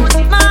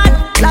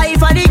mad.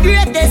 Life are the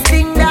greatest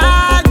thing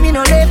that me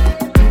no left.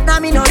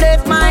 And me no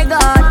left, my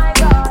God.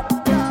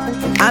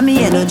 And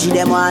me energy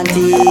them want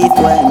it.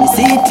 When me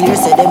see it clear,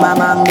 say them a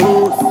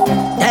mangoes.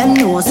 Them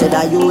know say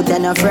that youth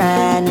and a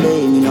friend.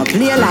 They me no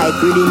play like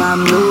rhythm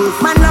and blues.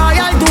 Man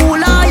loyal, too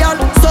loyal.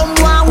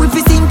 Someone with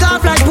his sink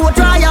off like poor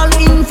trial.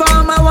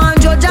 Informer one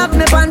judge have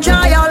me pan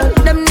trial.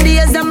 Them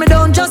days that me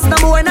don't just no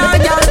boy nor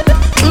girl.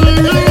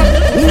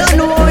 Me don't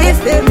know if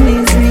them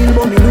means real,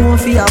 but me know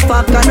fi a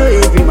fuck I know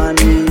every man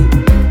real.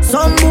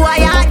 Some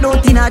boy heart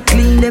nothing not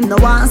clean. Them no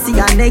want see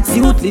a next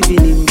youth living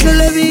in. They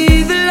live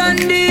evil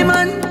and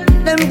demon.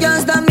 Them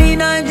can't stop me in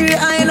Nigeria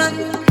Island.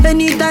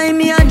 Anytime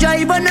me a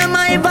drive on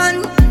my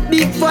van,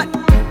 big fat,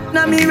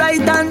 na me right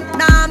hand.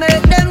 Now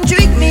make them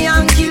trick me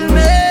and kill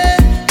me.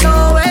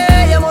 No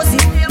way, you must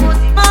see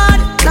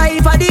mad.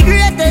 Life are the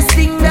greatest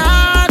thing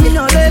that me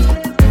no left.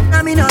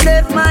 Now me no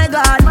left, my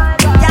God.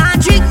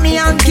 Can't trick me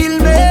and kill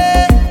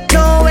me.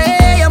 No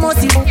way, you must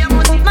see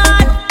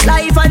mad.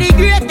 Life are the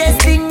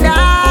greatest thing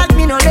that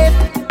me no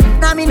left.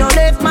 Now me no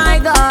left, my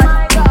God.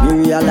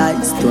 Me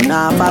realize to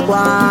not a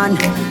one.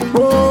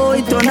 Oh,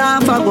 it turn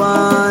off a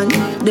one.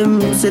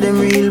 Them say them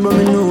real, but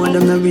me know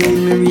them not real.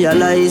 Me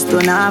realize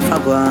turn off a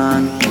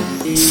one.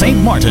 St.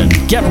 Martin,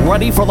 get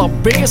ready for the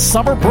biggest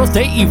summer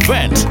birthday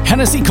event.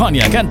 Hennessy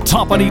Cognac and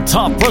Toppity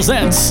Top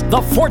presents the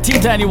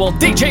 14th annual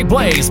DJ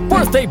Blaze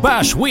Birthday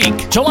Bash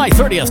Week, July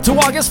 30th to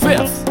August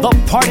 5th. The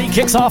party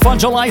kicks off on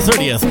July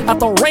 30th at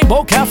the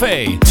Rainbow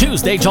Cafe.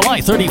 Tuesday, July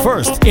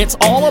 31st, it's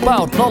all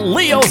about the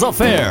Leo's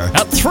Affair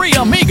at Three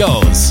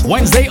Amigos.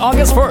 Wednesday,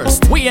 August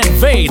 1st, we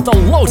invade the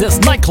Lotus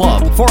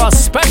nightclub for a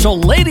special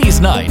ladies'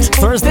 night.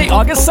 Thursday,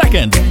 August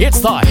 2nd, it's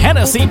the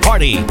Hennessy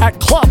Party at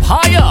Club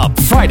High Up.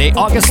 Friday,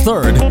 August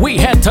 3rd, we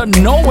head to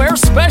Nowhere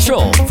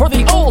Special for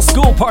the old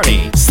school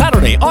party.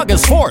 Saturday,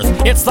 August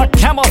 4th, it's the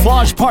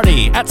Camouflage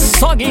Party at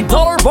Soggy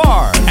Dollar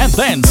Bar. And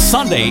then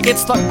Sunday,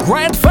 it's the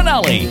grand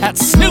finale at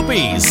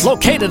Snoopy's,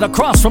 located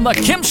across from the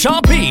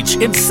Kimshaw Beach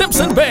in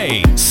Simpson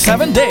Bay.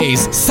 7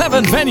 days,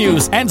 7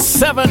 venues, and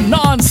 7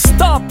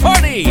 non-stop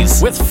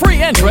parties with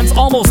free entrance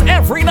almost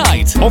every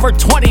night. Over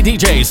 20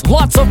 DJs,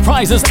 lots of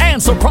prizes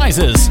and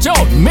surprises.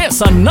 Don't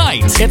miss a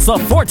night. It's the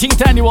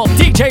 14th annual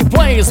DJ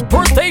Blaze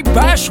Birthday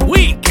Bash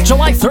Week,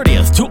 July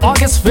 30th to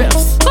August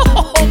 5th.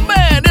 Oh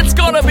man, it's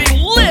gonna be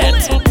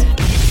lit!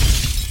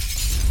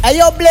 Hey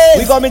yo Blaze,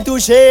 we coming to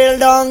shell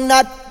down,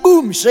 not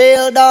boom,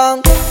 shell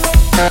down.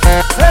 Hey,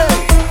 hey,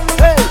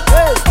 hey,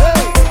 hey,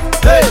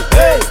 hey,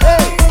 hey, hey,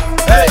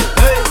 hey, hey.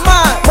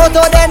 Man,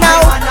 photo there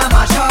now,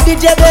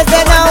 DJ Blaze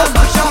there now.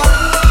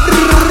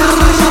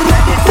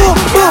 Boom,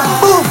 boom,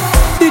 boom.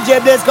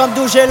 DJ Blaze come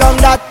to shell on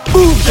that.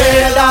 Boom,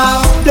 shell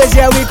down. Blaze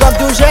here we come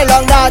to shell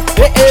on that.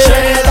 Hey, hey.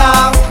 Shell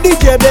down.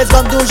 DJ Blaze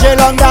come to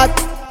shell on that.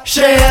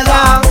 Shell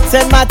down.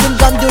 St. Martin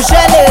come to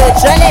shell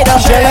it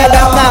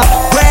down now.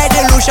 Where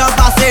the Lucian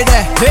pass it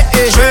there,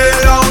 shell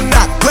down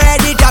that. Where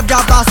the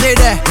Jab pass it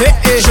there,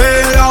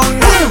 shell down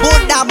that.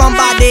 Put that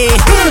bumper day,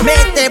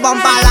 make the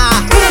bumper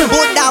la.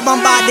 Put that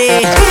bumper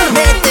day,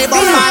 make the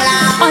bumper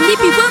la. On the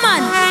people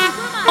man,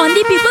 on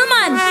the people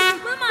man,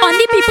 on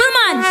the people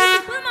man,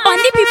 on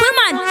the people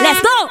man. Let's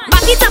go.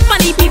 Back it up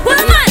on the people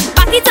man,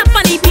 back it up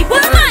on the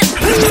people man.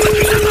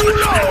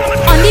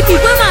 On the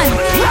people man,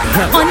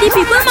 on the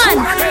people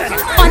man,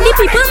 on the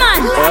people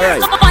man,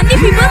 on the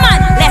people man.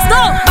 Let's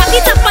go. Back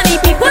it up on the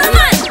people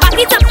man, back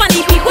it up on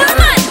the people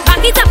man,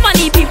 back it up on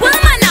the people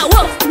man. Now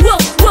whoa, whoa,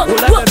 whoa,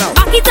 whoa.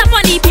 Back it up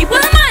on the people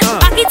man,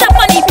 back it up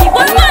on the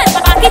people man,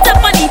 back it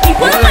up on the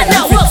people man.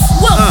 Now whoa,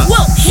 whoa,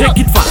 whoa. Shake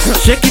it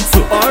fast, shake it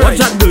slow. Watch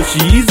that girl, she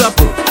is a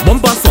pro.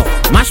 Bumper soft,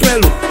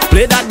 marshmallow.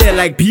 Play that there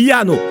like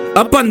piano.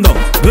 Up and down,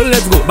 girl,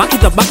 let's go. Back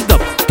it up,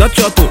 touch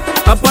your toe.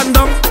 Up and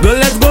down, girl,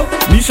 let's go.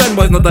 Mission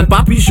boys, not a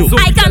papi show.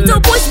 I come to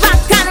push back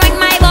and wing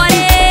my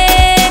body,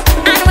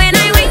 and when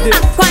I wing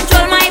back,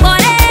 control my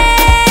body.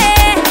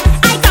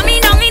 I come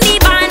in down in the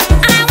band,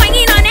 and I'm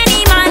winging on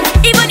any man.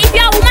 Even if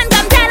your woman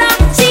come tell her,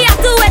 she have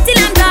to wait till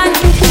I'm done.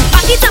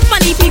 Back it up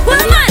on the people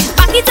man,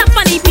 back it up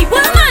on the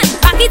people man,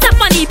 back it up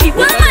on the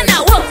people man.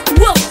 Now whoa,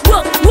 whoa,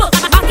 whoa, whoa.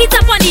 Back it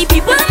up on the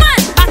people man,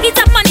 back it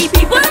up on the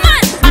people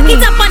man, back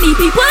it up on the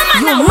people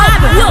man. Now whoa, whoa,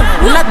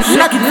 whoa.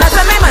 Not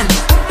on my man,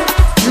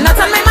 not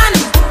on my man,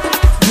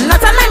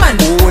 not on my man.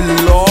 Oh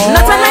Lord,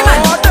 not on my man,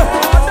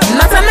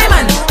 not on my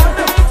man,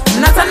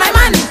 not on my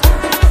man,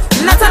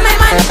 not on my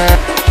man,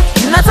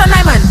 not on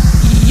my man.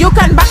 You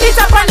can back it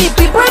up on the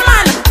people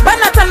man, but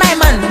not on my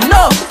man.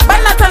 No, but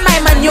not on my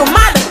man. You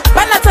mad,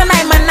 but not on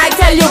my man. I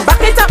tell you,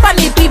 back it up on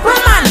the people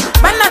man,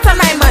 but not on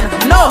my man.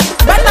 No, no.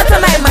 But not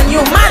tonight, man, you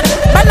mad.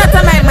 But not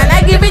tonight, man,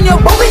 I giving you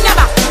boom in your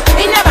back.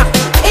 In your back,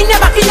 in your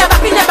back, in your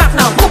back, in your back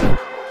now, boom.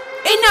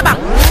 In your back,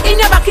 in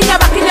your back, in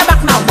your back, in your back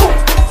now, boom.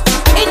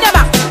 In your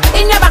back,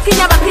 in your back, in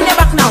your back, in your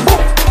back now,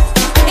 boom.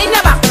 In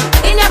your back,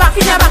 in your back,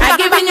 in your back. I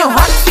giving you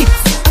hot feet,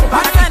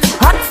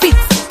 hot feet.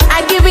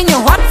 I giving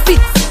you hot feet,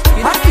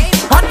 hot feet.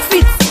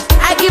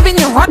 I giving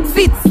you hot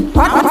feet,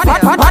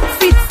 hot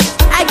feet.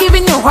 I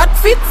giving you hot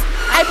feet.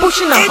 I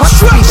pushing a hot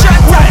feet.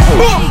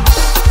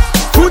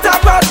 Foot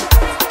apart,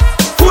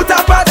 foot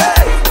apart,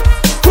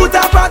 foot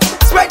apart.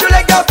 Spread your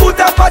leg, girl, foot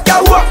apart,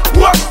 girl. Walk,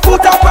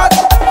 foot apart,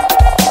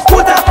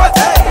 foot apart,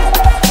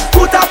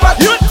 foot apart.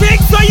 You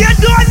think so? You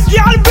done,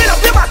 girl? Bring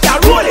up your back, girl,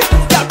 roll it.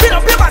 Girl, bring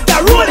up your back,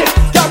 girl, roll it.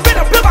 Girl, bring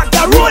up your back,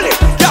 girl, roll it.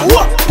 Girl,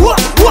 walk.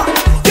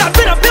 Girl,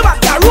 bring up your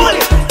back, girl, roll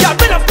it. Girl,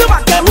 bring up your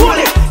back, girl, roll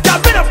it. Girl,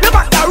 bring up your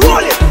back, girl,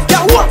 roll it.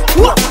 Girl, walk.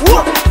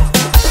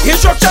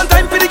 Instruction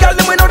time for the girl,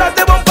 them we know that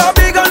they bumper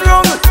big and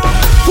wrong.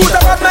 Foot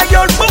apart, my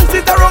girl, bounce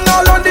it around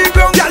all on the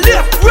ground. Yeah,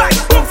 left, right,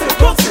 bounce it,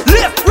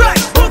 left, right,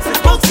 bounce it,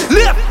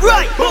 left,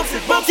 right, bounce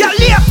it, yeah,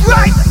 left,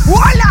 right,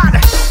 wallad.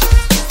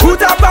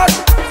 Foot apart,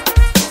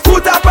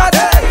 foot apart,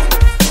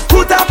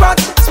 foot apart.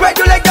 Spread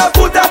your leg, girl,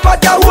 foot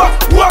apart, girl, walk,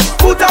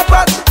 foot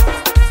apart,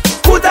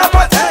 foot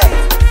apart,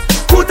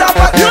 foot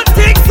apart. You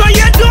think so?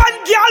 You done,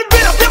 girl?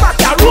 Bring up your back,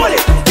 girl, roll it.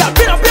 Girl,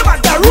 bring up your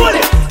back, girl, roll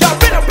it. Girl,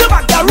 bring up your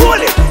back, girl, roll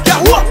it.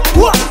 Girl, walk.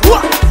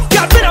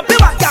 Girl, bring up your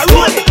back, girl,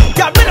 roll it.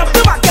 Girl, bring up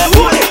your back, girl,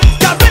 roll it.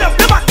 Girl, bring up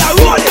your back, girl,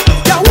 roll it.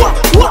 Girl, walk.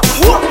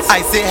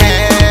 I say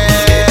hey.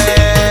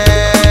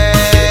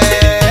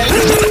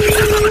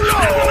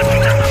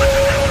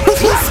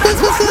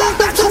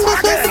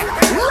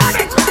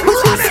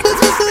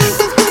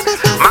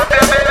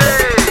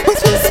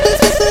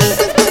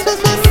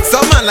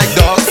 Some man like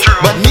dogs,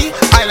 but me,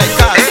 I like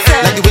cats.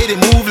 Like the way they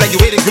move, like the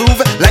way they groove,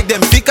 like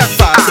them thick and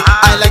fast.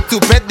 I like to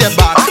pet their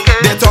back,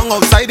 their tongue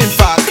outside in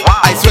fact.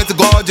 I swear to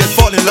God, just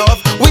fall in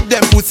love with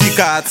them pussy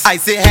cats. I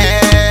say hey.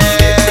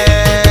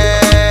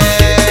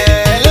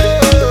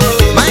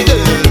 My girl,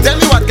 tell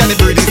me what kind of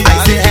bird is that?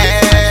 I say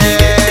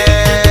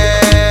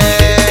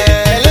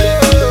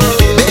hello.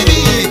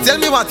 Baby, tell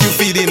me what you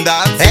feeding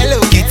that? Hello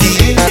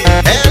kitty,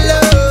 hello.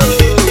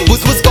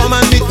 Puss puss come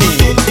and meet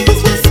me.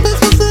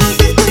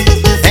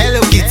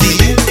 Hello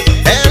kitty,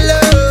 hello.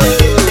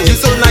 You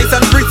so nice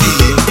and pretty.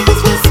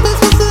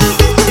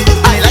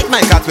 I like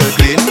my cat well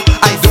clean.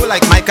 I don't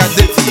like my cat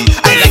dirty.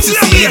 I like to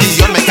see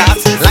the on my cat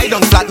lie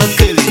down flat, not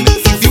curling.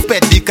 If you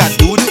pet the cat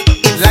good,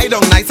 it lie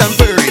down nice and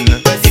purring.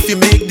 But if you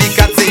make the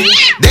cat sing,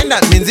 then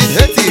that means it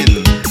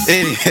hurting.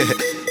 Hey,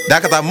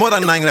 that cat have more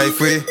than 9 life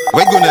way.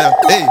 We're gonna,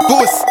 hey,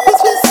 puss.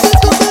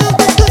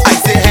 I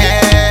say hello.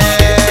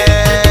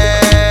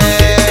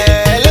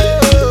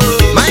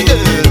 My girl,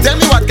 tell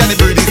me what kind of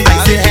bird is that? I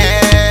say hello.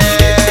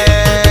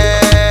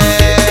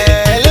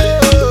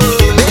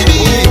 Baby,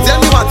 tell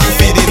me what you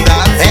feeding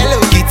that? Hello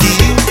kitty,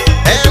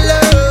 hello.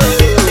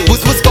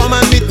 Puss puss come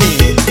and meet me.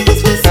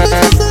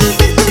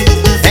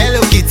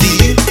 Hello kitty,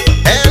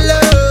 hello.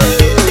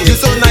 You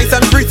so nice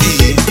and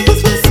pretty.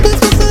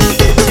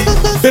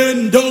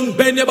 Bend down,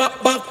 bend your back.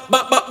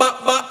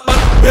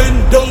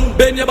 Bend down,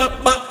 bend your back.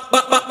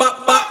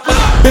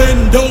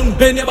 Bend down,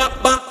 bend your back.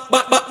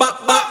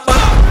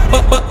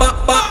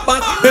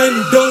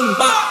 Bend down,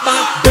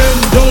 bend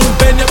down,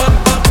 bend your back.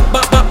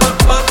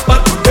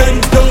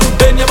 Bend down,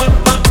 bend your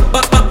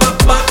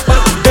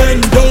back.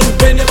 Bend down,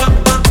 bend your back.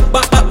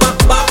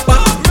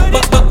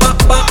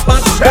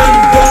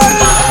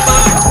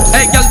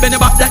 Hey, girl, bend your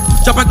back there.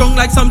 Drop a gong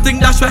like something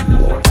dash way.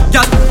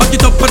 Girl, back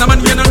it up when a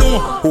man we no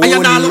know. And you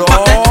nah look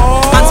back there.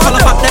 Hands fall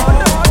apart there.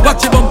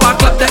 Watch your bumper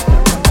clap there.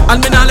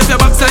 And me nah lift your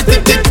backside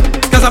tip tip.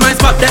 Cause I might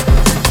spot there.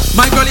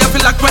 My girl, you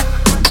feel like wet.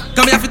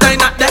 Come here, fit I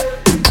not there.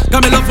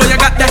 Come me love what you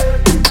got there.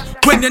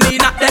 When you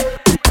need not there.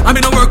 I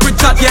mean, no work with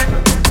chat yet.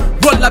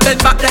 Roll a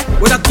bend back there.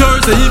 With a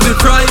Thursday, even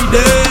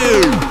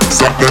Friday.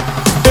 Slap there.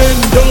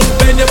 Bend down,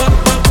 bend your back.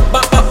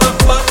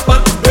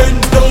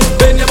 Bend down,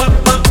 bend your back.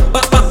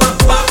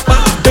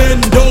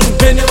 Bend down,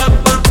 bend your back.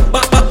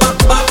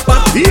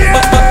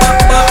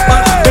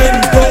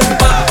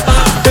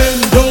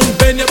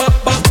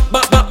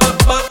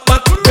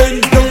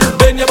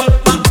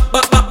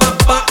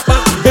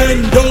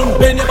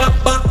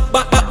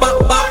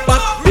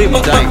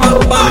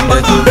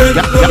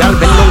 Y'all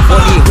been low for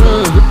me.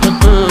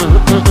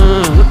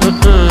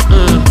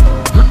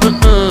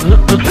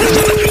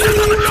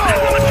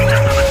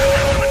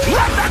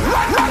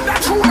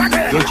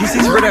 Yo,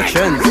 GC's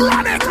Productions,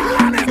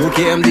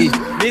 UKMD.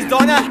 Miss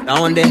Donna,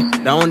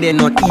 Down there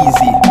not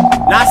easy.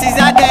 last is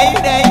a day.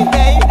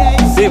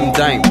 Same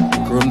time,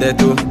 Chrome there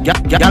too.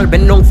 Y'all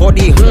been low for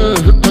the.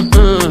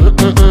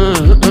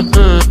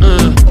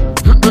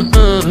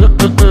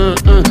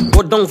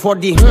 Go down for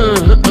the.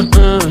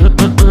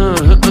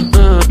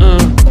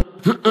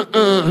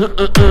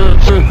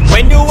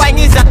 When the wine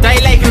is at I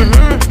like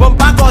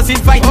bumper goes in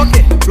fight.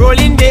 Okay.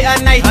 Rolling day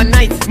and night.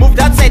 Move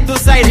that side to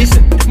side.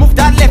 Listen. Move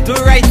that left to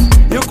right.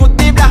 You could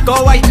be black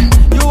or white.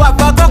 You have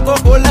a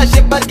Coca-Cola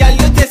shape, but girl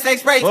you taste like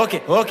Sprite.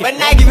 Okay.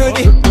 When I give you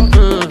the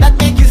that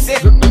make you say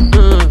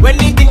When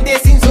they think they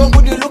seem so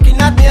good, you looking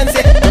at me and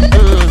say,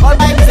 all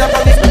my business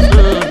on this.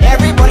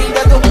 Everybody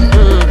does do.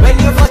 When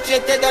you're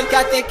frustrated and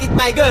can't take it,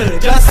 my girl,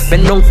 just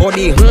bend down for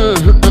the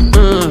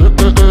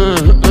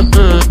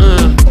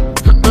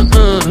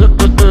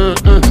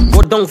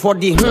go down for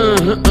the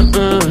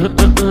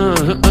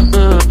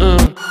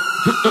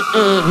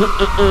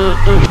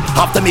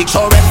have to make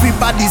sure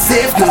everybody's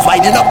safe. Girls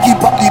winding up,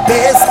 keep up the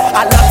pace.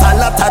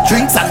 A lot of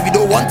drinks and we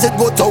don't want it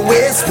go to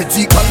waste.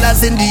 Pretty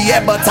colors in the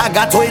air, but I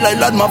got oil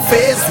on my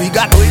face. We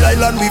got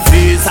oil on we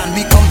face and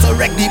we come to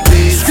wreck the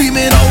place.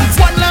 Screaming out,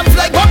 one lamp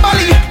like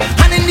Bambali.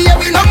 And in the air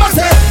we number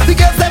say, the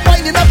girls they're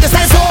winding up, they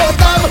say so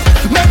dumb.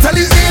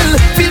 Mentally ill,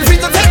 feel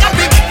free to take a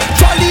pic.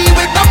 Trolley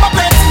with number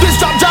plates. This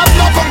job,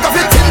 no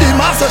counterfeit in the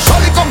master.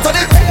 Surely come to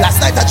this. Last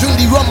night I drink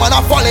the rum and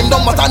I falling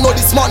down, but I know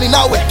this morning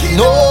I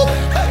waking up.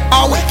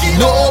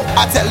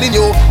 I'm telling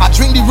you, I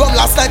drink the rum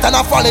last night and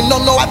I falling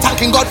down. Now I'm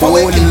thanking God for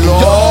waking me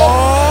up.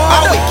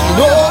 I'm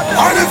waking up.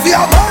 And if you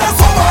have murder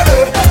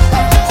somebody,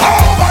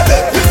 over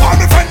there, if I'm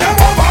the friend them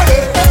over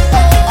there,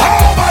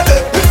 over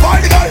there, if I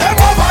the girl them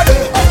over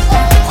there,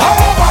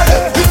 over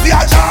there, if you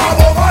a job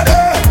over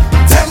there,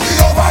 tell me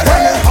over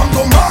there. I'm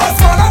the mass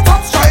man, a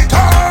top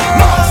striker.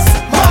 Mass,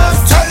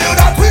 tell you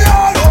that we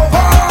all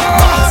over.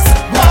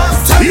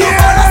 Mass, tell you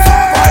man a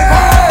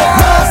survivor.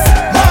 Mass,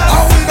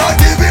 and we not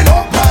giving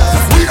up.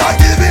 We not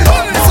giving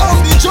up.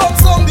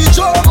 Some the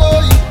joke,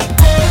 boy.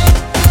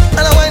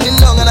 And I'm winding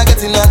down and I'm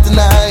getting out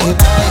tonight.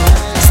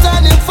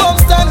 Standing firm,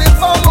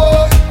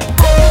 boy.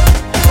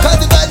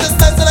 Cause if I just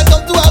stand, then I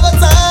come to have a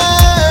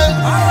time.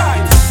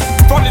 Alright,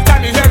 from the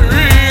time you hear me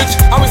reach,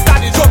 and we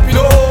started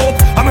jumping up.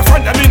 I'm a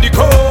friend, I'm in the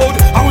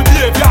code, and we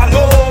behave your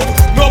love.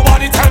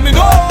 Nobody tell me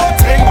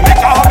nothing, we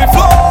can have me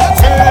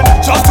floating.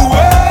 Just do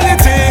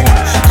anything.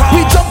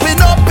 We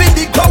jumping up in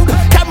the crowd,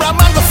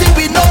 cameraman go see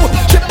we know.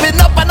 Tripping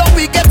up and now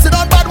we getting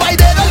on bad, why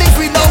they don't leave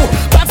we know.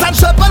 Bats and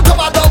shepherd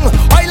cover down,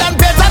 oil and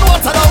beds and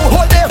water down.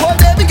 Whole day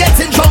we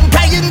getting drunk,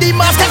 I in the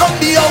mask, I come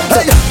the out.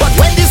 Hey, but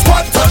when the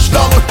squad touch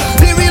down,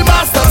 the real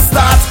master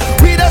starts.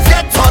 We just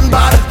get on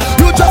bad,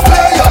 you just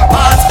play your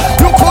part.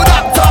 You could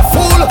act a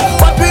fool,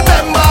 but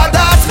remember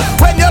that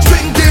when you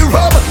drink the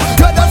rum,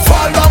 you just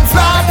fall down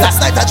flat. Last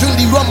night I drink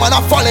the rum and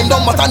I falling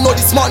down, but I know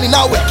this morning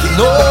I waking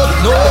up.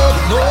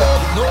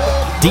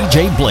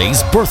 DJ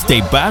Blaze Birthday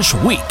Bash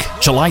Week,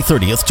 July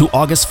 30th to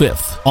August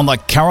 5th on the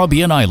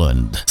Caribbean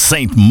island,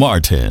 St.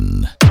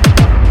 Martin.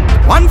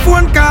 One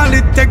phone call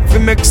it take to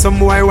make some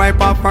boy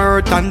wipe up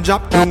her hurt and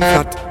drop down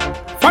flat.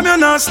 From you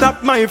not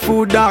stop my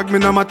food, dog, me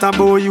no matter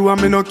about you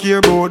and me no care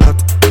about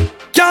that.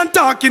 Can't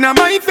talk in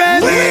my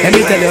face. Let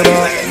me tell you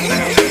about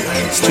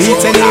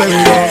streets anywhere we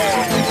go.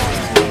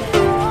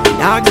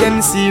 Dog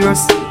them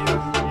serious,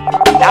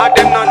 dog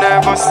them no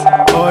nervous.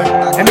 Boy,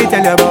 let me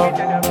tell you about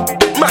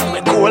man,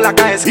 we cool like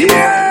ice cream.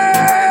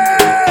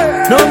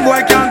 Yeah. No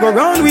boy can go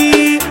round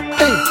we.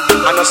 Hey.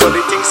 I know so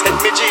the things hit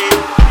me G.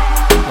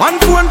 One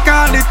phone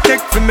call it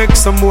take to make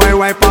some boy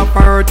wipe up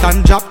her hurt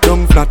and drop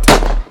down flat.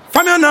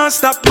 From you not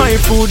stop my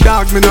food,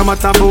 dog, me no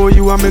matter about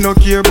you and me no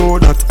care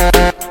about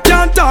that.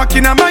 Can't talk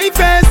in my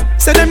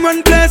face, say them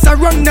run place, I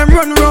run them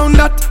run round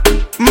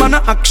that. Man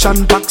a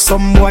action back,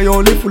 some boy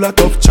only full of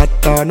tough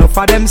chatter. Enough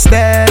of them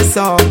stairs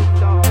up,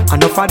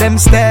 enough of them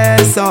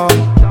stairs up.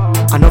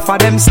 Enough of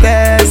them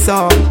stairs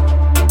up.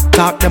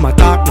 Talk them a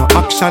talk, no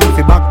action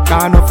fi back.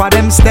 Enough of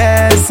them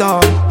stairs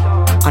up.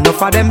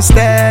 Enough of them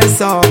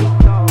stairs up.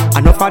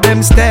 Enough of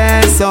them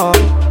stairs up.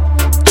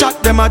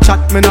 Chat them a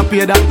chat, me no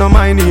pay that, no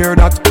mind hear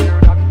that.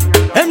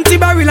 Empty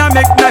barrel a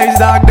make nice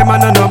dog. Them a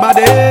no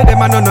nobody,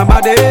 them a no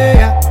nobody.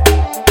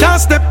 Can't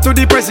step to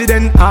the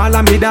president. All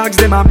of me dogs,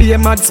 them a be a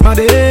mad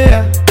smaddy.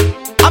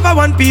 Have a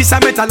one piece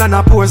of metal and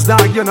a post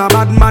dog. You no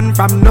bad man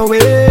from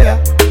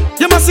nowhere.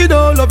 You must see the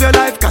whole of your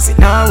life, cause it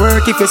not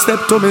work if you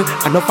step to me.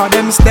 Enough of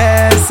them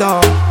stairs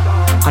up.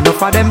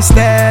 Enough of them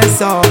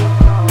stairs up.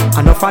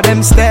 Enough of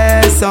them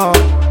stairs up.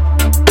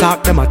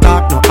 Talk them a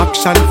talk, no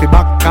action fi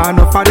back.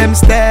 Enough of them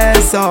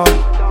stairs up.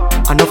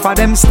 Enough of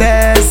them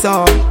stairs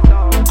up.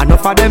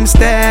 Enough of them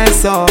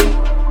stairs up.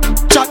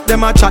 Chat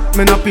them a chat,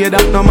 me no pay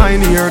that, no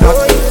mind hear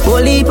that.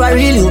 Whole heap a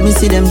real you, me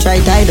see them try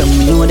tie down.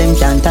 Me know them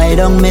can't tie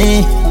down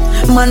me.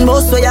 Man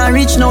boss so ya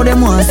rich now,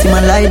 them want see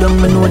man lie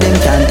down. Me know them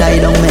can't tie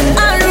down me.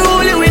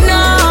 Unruly we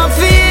not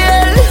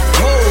feel.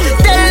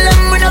 Tell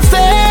them we not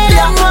fail.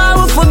 Them want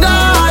we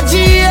forgot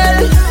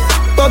jail.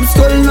 Pop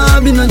skull now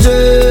be no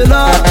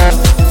jailer.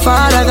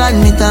 Father God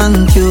me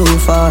thank you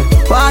for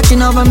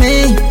watching over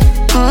me.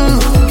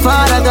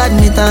 Father God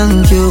me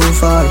thank you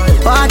for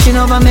watching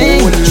over me.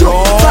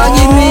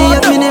 Forgive me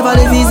if me never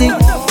live easy.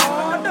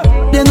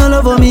 They no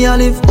love how me I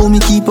live. How me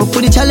keep up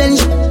with the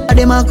challenge.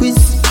 Them a quiz.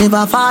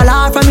 Never fall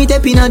off from me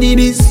tapping a the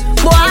biz.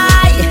 Boy,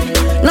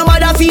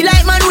 nobody feel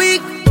like man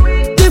weak.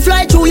 They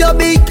fly through your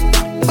beak.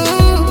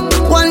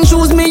 One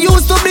shoes me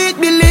used to beat.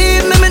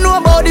 Believe me, me know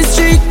about the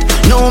street.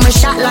 No, me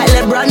shot like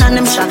LeBron and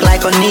them shot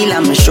like O'Neal.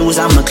 And my shoes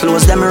and my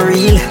clothes, them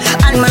real.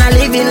 And man, I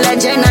live in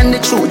legend and the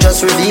truth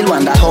just reveal.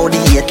 Wonder how the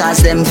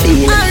haters them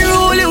feel.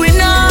 Unruly we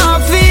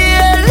not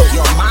feel.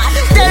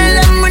 Tell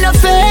them we not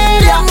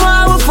fail. Them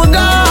want we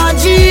forgot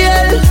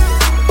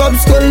Pop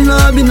skull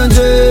now be no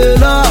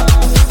jailer.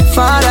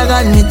 Father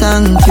God, me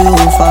thank you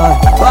for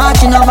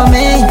watching over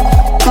me.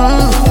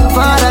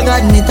 Father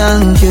God, me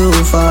thank you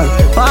for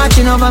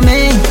watching over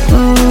me.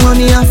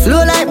 Money a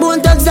flow like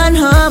bone thugs and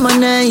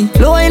harmony,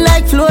 flowing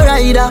like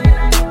Florida.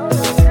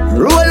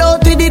 Roll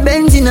out with the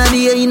Benz in a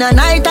day, in a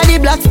night of the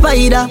black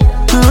spider.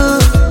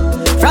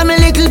 From a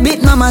little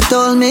bit, mama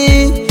told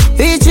me,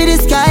 reach to the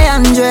sky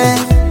and dread.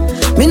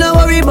 Me no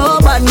worry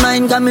about bad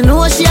mind, cause me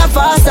know she a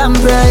fast and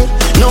pray.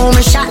 No,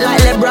 me shot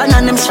like LeBron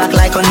and them shot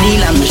like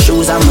O'Neal. And my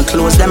shoes and my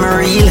clothes, them are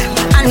real.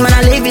 And man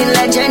a living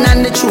legend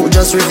and the truth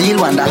just reveal.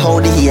 Wonder how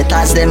the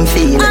haters them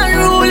feel.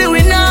 Unruly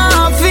we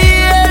not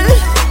feel.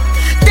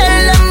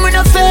 Tell them we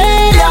no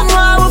fail. Them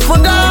why we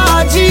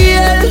forgot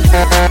jail.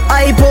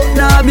 I put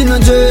now be no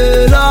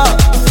jailer.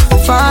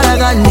 Father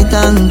God, me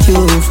thank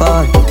you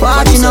for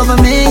watching over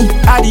me.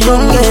 At the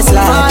youngest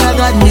life. Father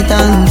God, me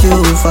thank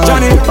you for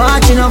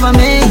watching over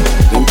me.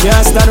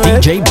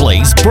 DJ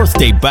Blaze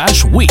Birthday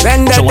Bash Week,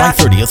 July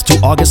 30th to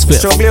August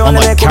 5th on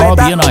the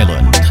Caribbean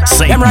island,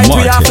 St. Them right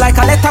we off Martin. like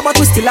a letter, but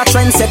we still a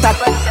trendsetter.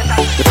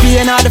 The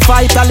pain of the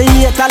fight, all the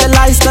hate, all the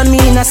lies done me,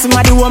 and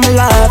somebody who me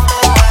love.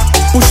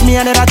 Push me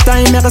another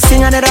time, make a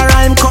sing another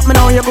rhyme. Cut me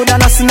now, you good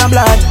and a sin of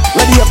blood.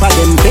 Ready up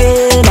again,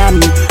 pain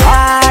and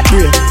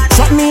heartbreak.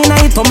 Shot me in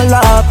it on my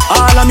lap.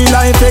 All of me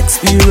life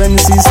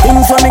experiences,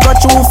 things when me got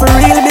through for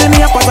real, build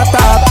me up as a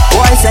top.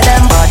 Why say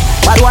them bad,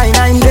 bad wine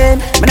I'm dead.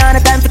 Me nah the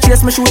time for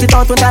chase, me shoot it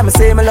out one time. I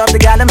say me love the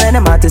gal, man,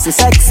 them artists is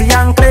sexy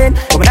and clean.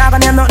 But me nah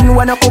gonna name nothing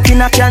when I cook in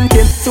a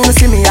canteen. Soon you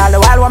see me all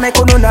the while, what make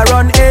you know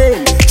run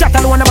in. Chat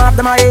all one of them have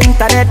my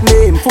internet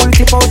name. Full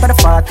tip out of the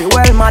 40,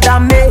 well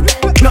madam me.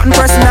 Nothing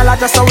personal, I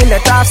just how we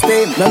let off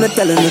steam. Now me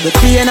telling you the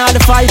pain of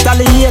the fight, all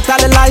the hate, all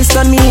the lies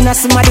done me, and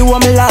somebody who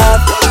me love.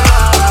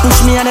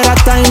 Push me another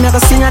time, make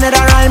a sing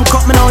another rhyme.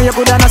 Cut me now, you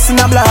good and a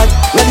sin of blood.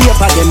 Ready up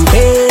again,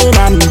 pain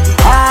and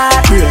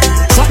heartbreak.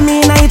 Shot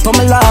me in it on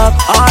my lap.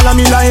 All of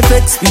me life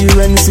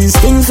experiences,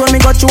 things when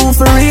me got through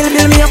for real,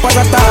 build me up as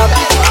a top.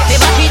 They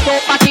back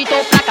it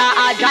up like a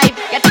hard drive.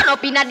 You turn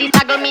up in a this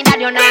taggle me that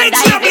you not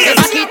die. They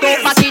back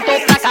it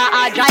up like a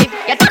hard drive.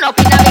 You turn up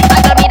in a this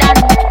taggle me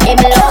that. Him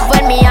love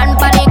when me hand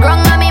pan the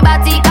ground and me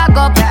body cock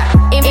up.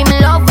 Him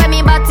love when me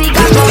body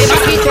cock up. They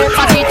back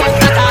it up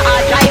like a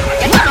hard drive.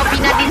 You turn up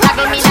in a this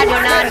taggle me that you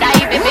not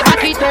die. They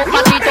back it up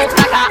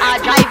like a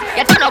hard drive.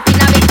 You turn up in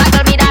a this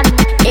taggle me that.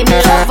 Him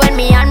love when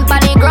me hand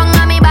pan the ground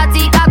and me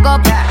body cock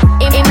up.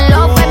 Him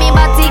love when me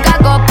body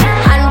cock up.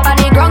 Hand pan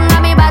the ground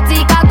and me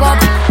body cock up.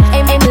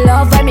 Him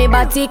love when me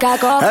body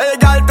cock up. Hey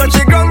girl, touch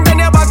the ground, then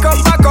you back up.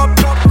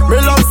 Me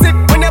love sick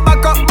when you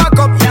back up.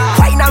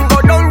 Fine and go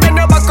down, then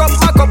you back up.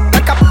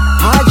 Like a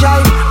hard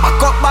drive,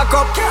 back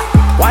up.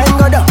 Wine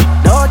go down,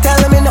 don't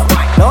tell me no.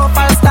 No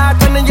false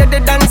start when you the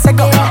dance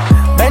go.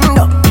 Bend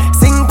up,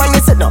 sing pan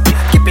you sit up.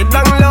 Keep it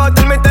down low,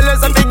 tell you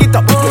something, get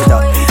up.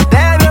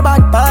 Tell me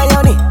about my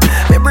honey.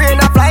 Me brain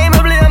a fly, me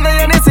blame me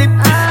on the sip.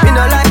 Me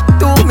no like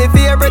to, me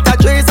favorite a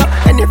trace up.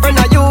 Any friend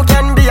of you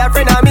can be a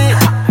friend of me.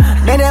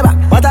 Then you back,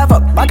 what the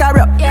fuck, back a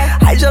rap.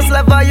 I just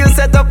love how you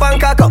set up and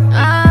cock up.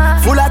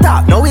 Full of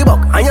talk, now we buck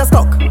and you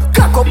stuck.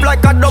 Cock up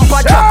like a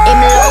dumper truck.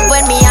 Him love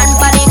when me hand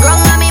pan the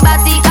ground and me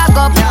body cock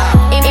up.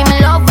 Him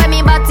love when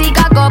me body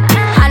cock up.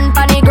 Hand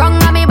pan the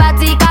ground and me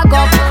body cock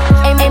up.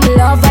 Him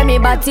love when me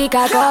body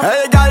cock up.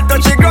 Hey girl,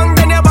 touch the ground,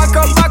 then you back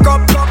up.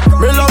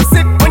 Me love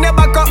sick when you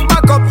back up.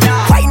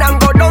 Fine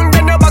and go down,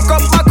 then you back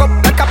up.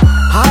 Like a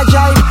hard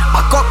drive,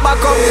 back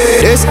up.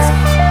 This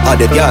are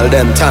the girl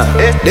them time.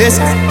 This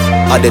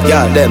are the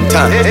girl them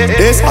time.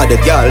 This are the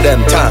girl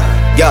them time.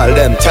 Girl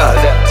them time.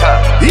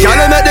 Girl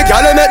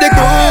make the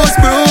bruise.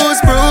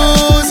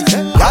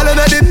 Girl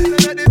make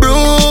the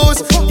bruise.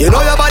 You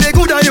know your body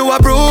good and you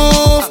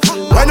approve.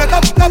 When you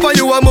come and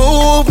you a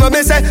move, let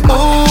me say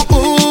ooh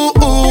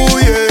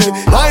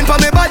yeah. Mind for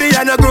me body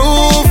and a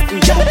groove.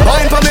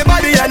 Mind for me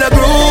body and a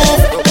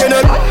groove.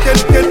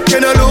 You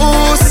know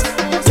lose.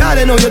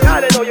 Girl know you.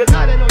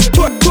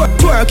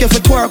 Twerk if you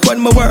twerk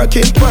when me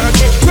working.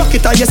 Rock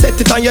it and you set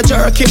it and you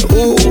jerking.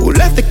 Ooh,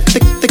 left the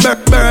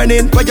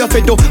burning. What you fi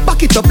do?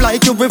 Back it up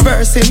like you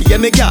reversing. Yeah,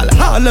 me gal,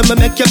 all of me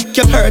make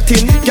you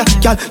hurting.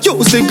 Gal,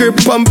 use the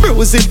grip and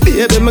bruise it,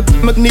 baby. Me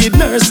need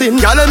nursing.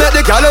 Gal, make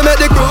the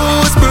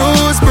bruise.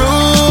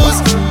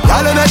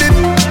 Gal, make the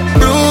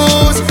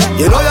bruise.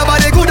 You know your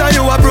body good and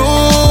you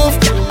approve.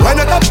 When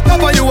you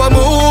come and you a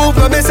move,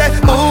 let me say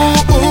ooh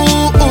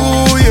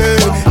yeah.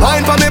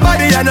 Mind for me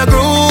body and a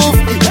groove.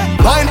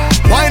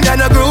 Wine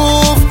and a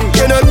groove,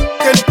 you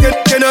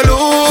know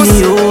lose.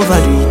 Me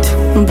overdo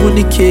it, put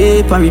the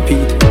cape and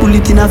repeat. Pull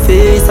it in her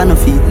face and her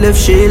feet. Left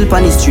shell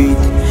on the street.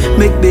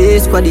 Make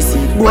bass for the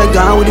seat. Boy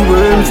gone with the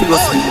worm figure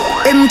sleep.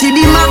 Empty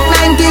the Mac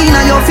 19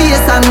 on your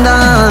face and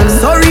dance.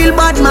 So real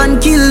bad man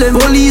kill them.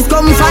 Police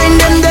come find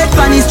them dead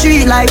on the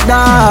street like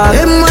that.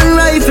 M1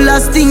 rifle a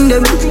sting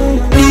them.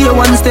 Day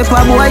one step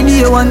up, boy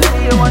day one.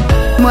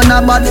 Man a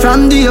bad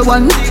from day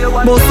one.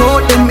 Both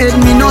out them head,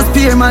 me no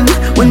spear man.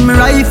 When me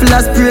rifle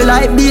a spray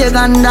like big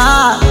and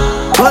dark.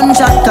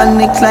 Gunshot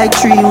connect like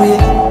three-way.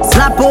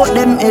 Slap out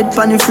them head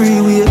pon the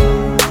freeway.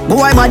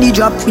 Boy body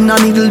drop in a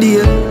middle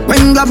day.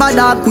 When grab a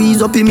dark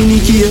squeeze up in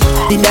mini key.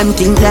 Did them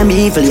think them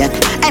evil yet?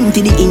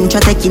 Empty the inch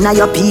take in a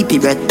your pee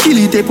breath. Kill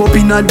it tape up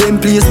in a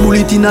them place,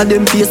 bullet in a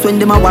them face when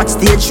them a watch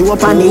stage show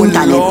up on the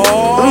internet.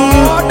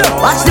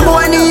 Watch the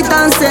boy neat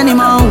and send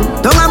him out.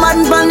 Don't a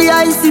man from the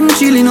ice him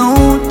chilling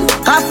out.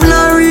 Coffin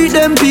and read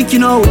them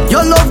picking out.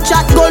 Your love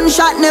chat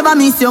gunshot never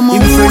miss your mouth.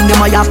 Him friend them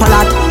a yap a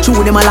lot, chew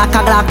them a like a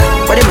glock.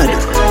 What them a do?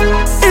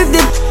 If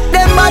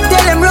them bad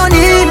tell them run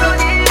in.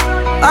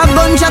 A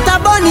gunshot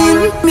a bun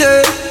him,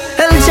 yeah.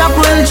 El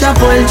Chapo, El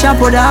Chapo, El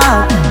Chapo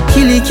da.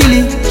 Killy,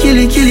 killy,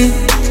 killy, killy.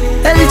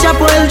 El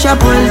Chapo, El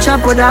Chapo, El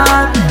Chapo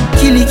da.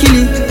 Killy,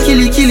 killy,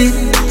 killy, killy.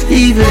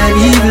 Evil and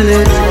evil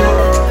and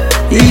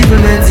evil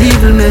men,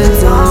 evil men,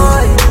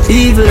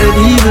 evil and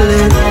evil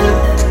and.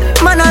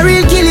 Man a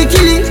real killy,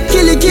 killy,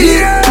 killy,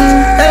 killy.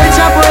 El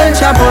Chapo, El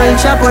Chapo, El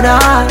Chapo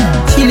da.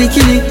 Killy,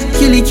 killy,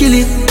 killy,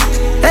 killy.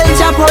 El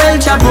Chapo, El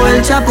Chapo,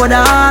 El Chapo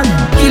da.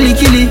 Killy,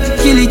 killy,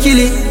 killy,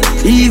 killy.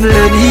 Evil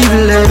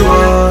and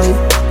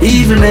boy.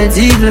 Evil men's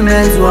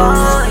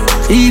one.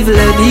 Evil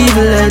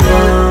and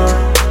one.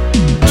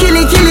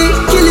 Killy, killy,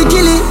 killy,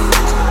 killy.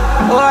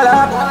 Hold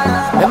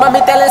up. Remember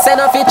me tell us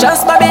enough it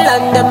just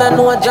Babylon. Them no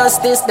know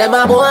justice, them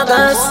a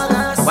bogus.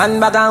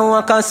 One bag of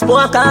workers,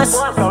 focus.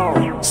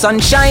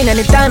 Sunshine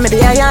anytime of the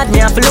yard,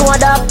 me a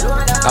float up.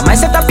 Cause my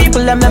set of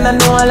people, them no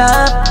know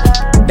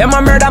love. Them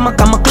a murder, me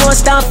come a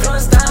close up.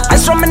 I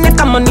from my neck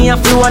and money a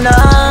flow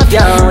up,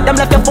 yeah. Them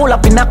left you full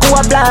up in a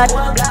cool blood.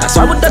 That's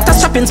why with the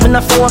touch shoppings, me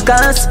no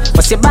focus.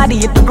 First your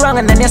body hit the ground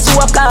and then you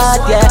soak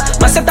out, yeah.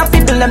 My set of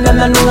people, them no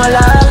know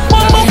love.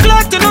 Bumbo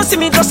clock, you know see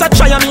me just a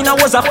try. I mean I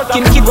was a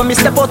fucking kid when me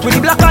step out with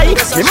the black eye.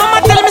 My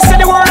mama tell me say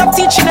the word of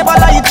teaching never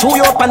lie. Chew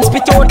you up and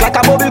spit you out like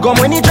a bubble gum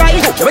when you dry.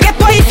 You will get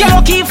paid if you're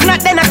lucky, if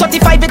not then at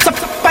 35 it's a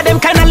for them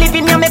kind of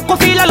living you make you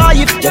feel alive.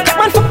 You take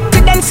one fuck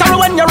to then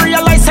sorrow when you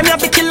realize them you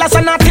have the killers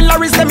and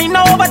artilleries them in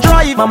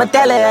overdrive. Mama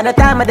tell you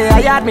anytime of day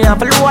I had me have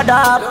to load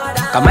up.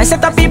 Cause my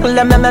set of people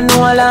them no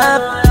know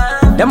love.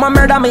 Them a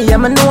murder me, yeah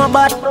me know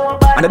about.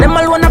 And them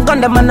alone have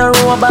gun them and no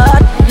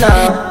robot.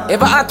 No,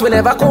 ever hot will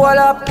ever cool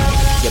up.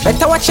 You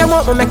better watch your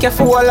mouth, make you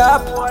fall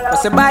up.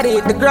 Cause your body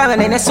hit the ground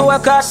and then you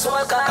soak up.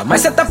 Cause my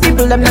set of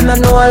people them no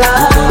know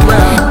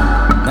love.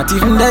 Not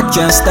even that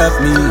can stop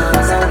me.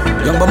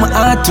 Young but my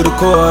heart to the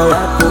core.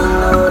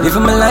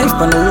 Living my life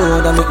on the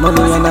road, I make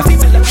money and I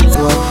feel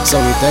so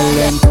we tell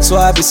them,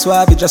 Swabby,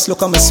 Swabby, just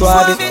look on me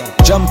Swabby.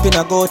 Jump in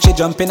a Gucci,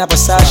 jump in a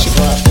Versace.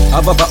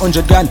 Have over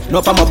 100 grand,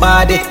 no for my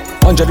body.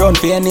 100 round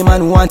for any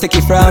man who want take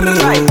it from me.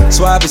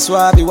 Swabby,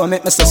 Swabby, want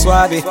make me so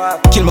Swabby.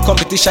 Kill my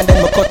competition,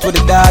 then me cut with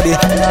the daddy.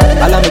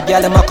 All of me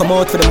gal, them a come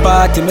out for the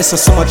party. Me so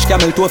much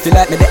camel toe, feel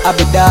like me the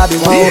Abu Dhabi.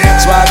 Wow.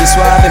 Swabby,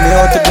 Swabby, me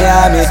out to the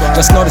army.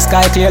 Just know the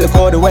sky clear, look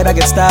how the weather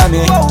gets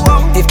stormy.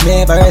 If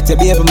me ever hurt you,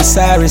 baby, I'm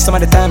sorry. Some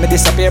of the time I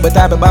disappear, but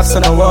I be back,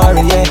 so don't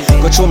worry, yeah.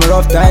 Go through my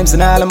rough times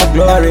and all of my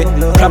glory.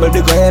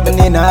 Probably go heaven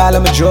in all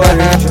of my jewelry.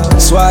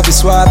 Swabby,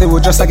 Swabby,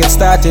 we just get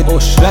started.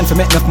 Plan for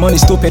make enough money,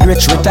 stupid,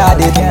 rich,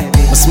 retarded.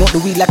 I smoke the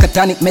weed like a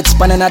tonic, meds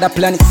on another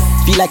planet.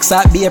 Feel like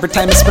Salt Bay every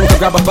time I sprint to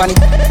grab a panic.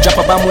 Drop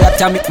a bomb with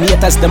atomic, me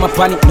haters them a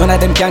panic. None of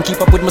them can keep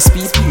up with my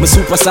speed, my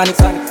supersonic.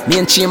 Me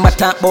and Chamber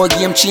talk about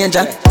game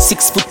changer.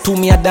 6'2",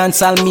 me a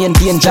dance all me in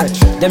danger.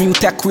 Them you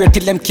take queer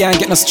till them can't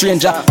get no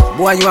stranger.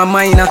 Boy you a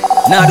minor,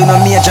 nah do no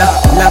major.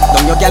 Lock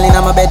down your gal in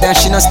my bed and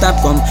she no stop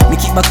come. Me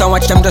keep back and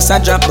watch them just a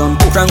drop down.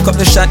 Crank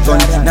up the shotgun,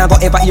 now go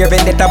ever hear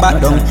vendetta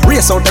back down.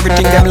 Race out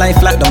everything them life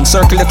flat down.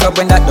 Circle the club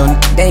when that done.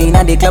 They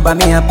inna the club and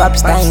me a pop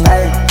style.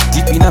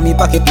 Deep inna me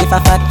pocket if a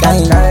fat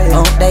kind.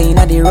 Out there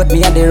inna the road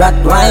me a the rat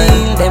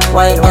wine. Them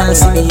white girls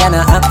see me and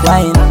a act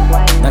wine.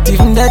 Not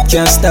even that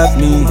can stop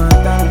me.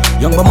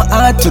 Young but my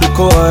heart to the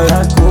core.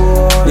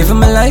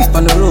 Living my life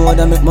on the road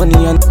I make money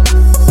and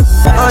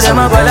oh, them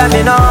a go like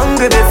me not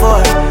hungry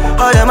before.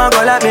 Oh, them a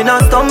go like me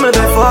not stumble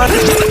before.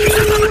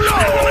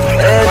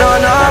 They don't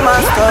know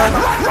my story.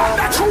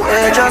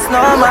 They just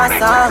know my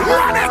song.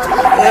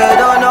 They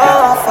don't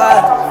know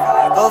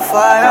how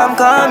far I'm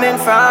coming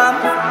from.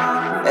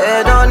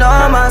 They don't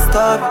know my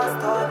story.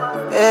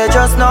 They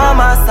just know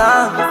my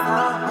song.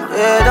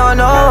 They don't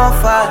know how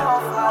far.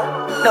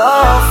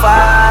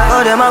 Oh,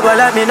 them a go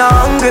like me not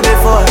hungry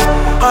before.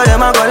 Oh,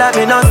 them a go like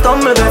me not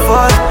stumble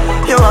before.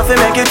 You want to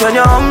make it when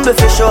you're humble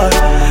for sure.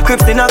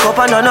 Crips in a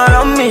cup and none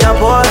around me a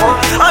pour.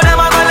 Oh,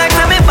 them a go like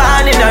me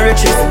born in the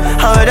riches.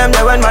 How them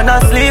there when man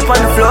asleep on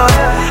the floor.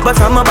 But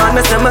from a band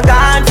me say me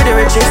gone for the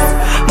riches.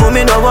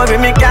 Mommy no worry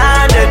me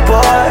can't dead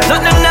poor.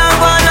 Nothing now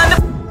gone on the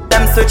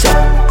them switch up.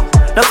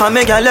 No for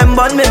me girl them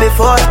born me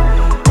before.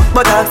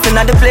 But I've seen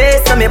at the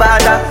place so me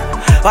bother.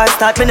 Why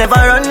start me never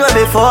run away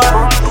before.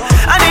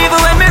 And even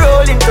when me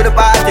roll into the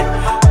party,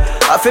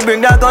 I feel bring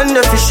that gun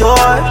there for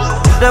sure.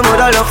 Them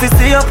woulda love to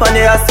see up on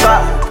the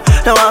asphalt.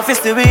 Now I feel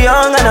still be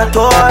young and a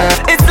tour.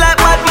 It's like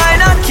bad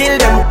mind I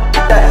kill them.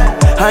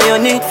 And you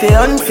need for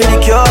hunt for the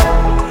cure.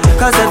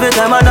 Cause every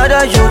time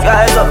another you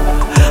rise up,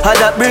 I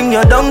that bring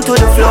you down to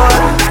the floor.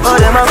 Oh,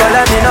 them a go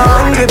like me not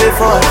hungry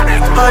before.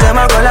 Oh, them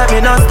a go like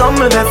me not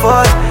stumble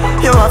before.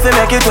 You want to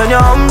make it when you're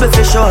humble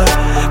for sure.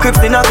 Crips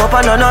in a cup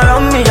and none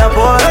around me a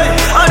boy.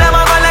 All them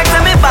a go like to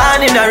me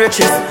born in the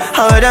riches.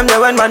 How them there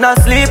when man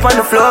asleep on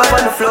the floor,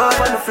 on the floor,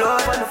 on the floor,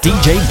 on the floor.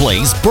 DJ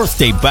Blaze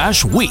Birthday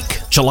Bash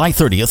Week, July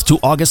 30th to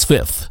August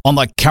 5th on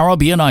the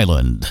Caribbean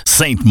island,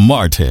 St.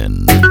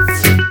 Martin.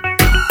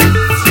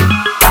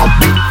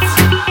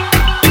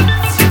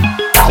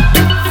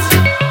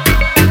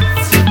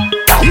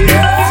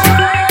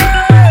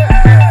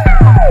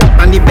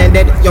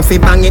 You fi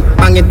bang it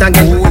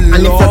again.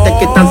 And if you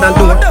take it as a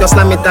door, you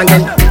slam it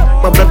again.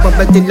 Bubble,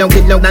 bubble, till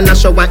long than a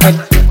shower head.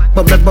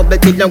 Bubble, bubble,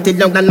 till long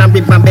than a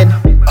river bed.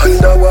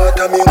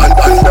 Underwater me,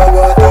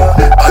 underwater,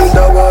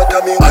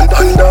 underwater me,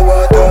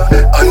 underwater,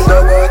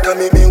 underwater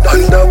me,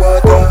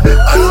 underwater,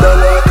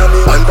 underwater me,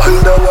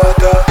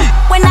 underwater.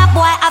 When a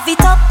boy have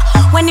it up,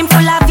 when him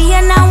full of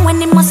vein and when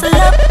him muscle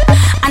up,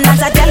 and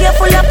as a girl you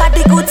full up of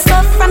the good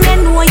stuff. From you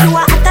know you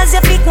are hot as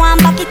your feet, go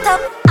and back it up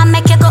and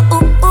make you go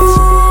ooh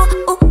ooh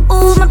ooh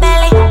ooh my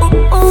belly, ooh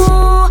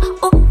ooh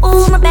ooh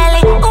ooh my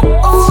belly, ooh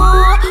ooh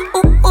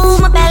ooh ooh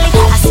my belly.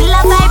 I still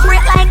a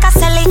vibrate like a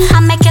celly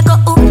and make you go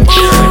ooh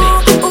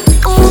ooh ooh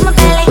ooh my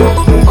belly,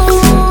 ooh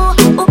ooh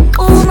ooh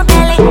ooh my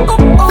belly, ooh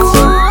ooh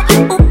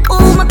ooh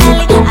ooh my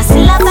belly. I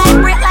still a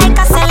vibrate like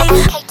a celly.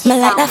 Me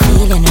like that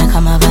feeling when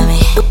come over me.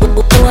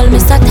 Hold me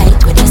so tight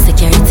with your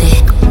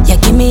security. You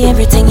give me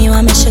everything you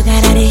want, me sugar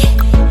daddy.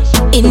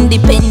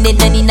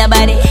 Independent and in the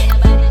body.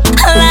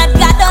 Like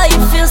God, oh, you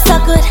feel so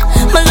good.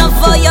 My love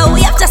for you,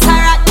 we have just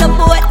rock the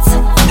boat.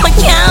 Me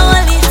can't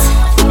hold it,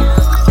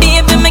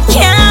 baby, me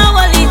can't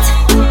hold it.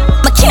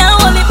 Me can't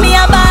hold it, me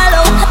a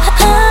ball out.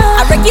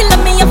 I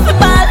regular me up a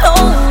ball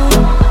out.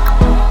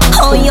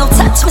 Oh, you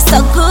touch me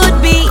so good,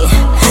 B.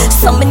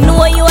 So me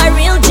know you a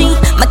real G.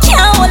 Me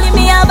can't hold it,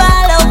 me a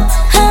ball out.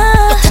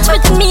 You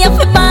touch me up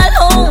a ball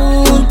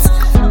out.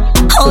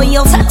 Oh,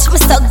 you touch me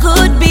so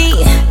good, B.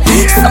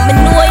 So me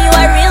know you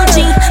a real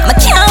G. Me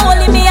can't hold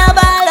it, me a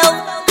ball out.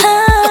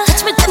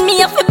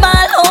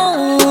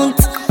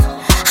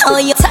 Oh,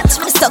 you touch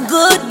me so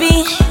good,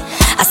 B.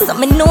 I saw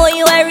me know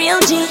you a real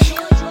G.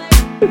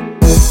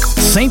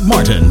 St.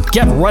 Martin,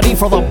 get ready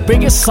for the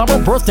biggest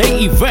summer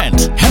birthday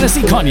event.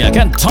 Hennessy Cognac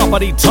and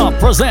Toppity Top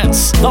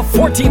presents the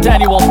 14th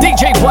annual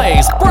DJ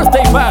Blaze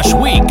Birthday Bash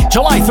Week,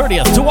 July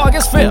 30th to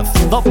August 5th.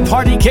 The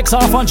party kicks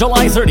off on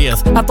July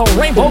 30th at the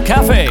Rainbow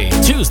Cafe.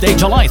 Tuesday,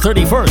 July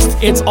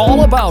 31st, it's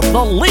all about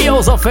the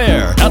Leo's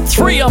Affair at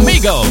Three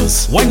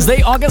Amigos.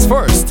 Wednesday, August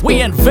 1st, we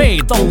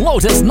invade the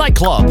Lotus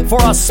nightclub for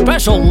a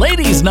special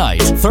ladies'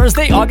 night.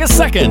 Thursday, August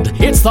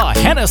 2nd, it's the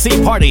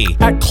Hennessy Party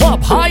at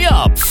Club High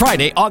Up.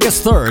 Friday,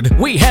 August 3rd,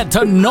 we head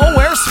to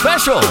Nowhere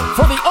Special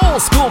for the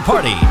old school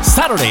party.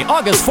 Saturday,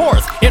 August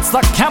 4th, it's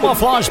the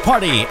Camouflage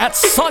Party at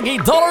Soggy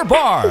Dollar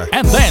Bar.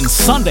 And then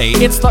Sunday,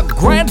 it's the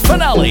grand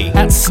finale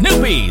at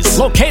Snoopy's,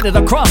 located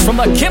across from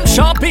the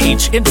Kimshaw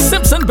Beach in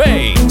Simpson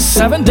Bay.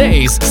 7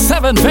 days,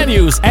 7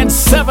 venues, and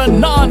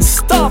 7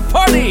 non-stop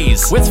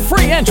parties with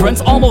free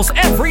entrance almost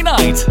every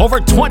night.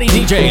 Over 20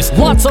 DJs,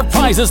 lots of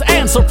prizes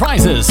and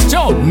surprises.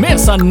 Don't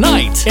miss a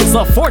night. It's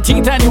the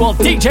 14th annual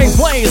DJ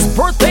Blaze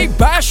Birthday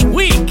Bash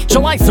Week,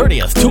 July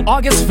 30th to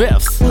August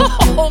 5th.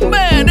 Oh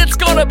man, it's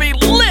gonna be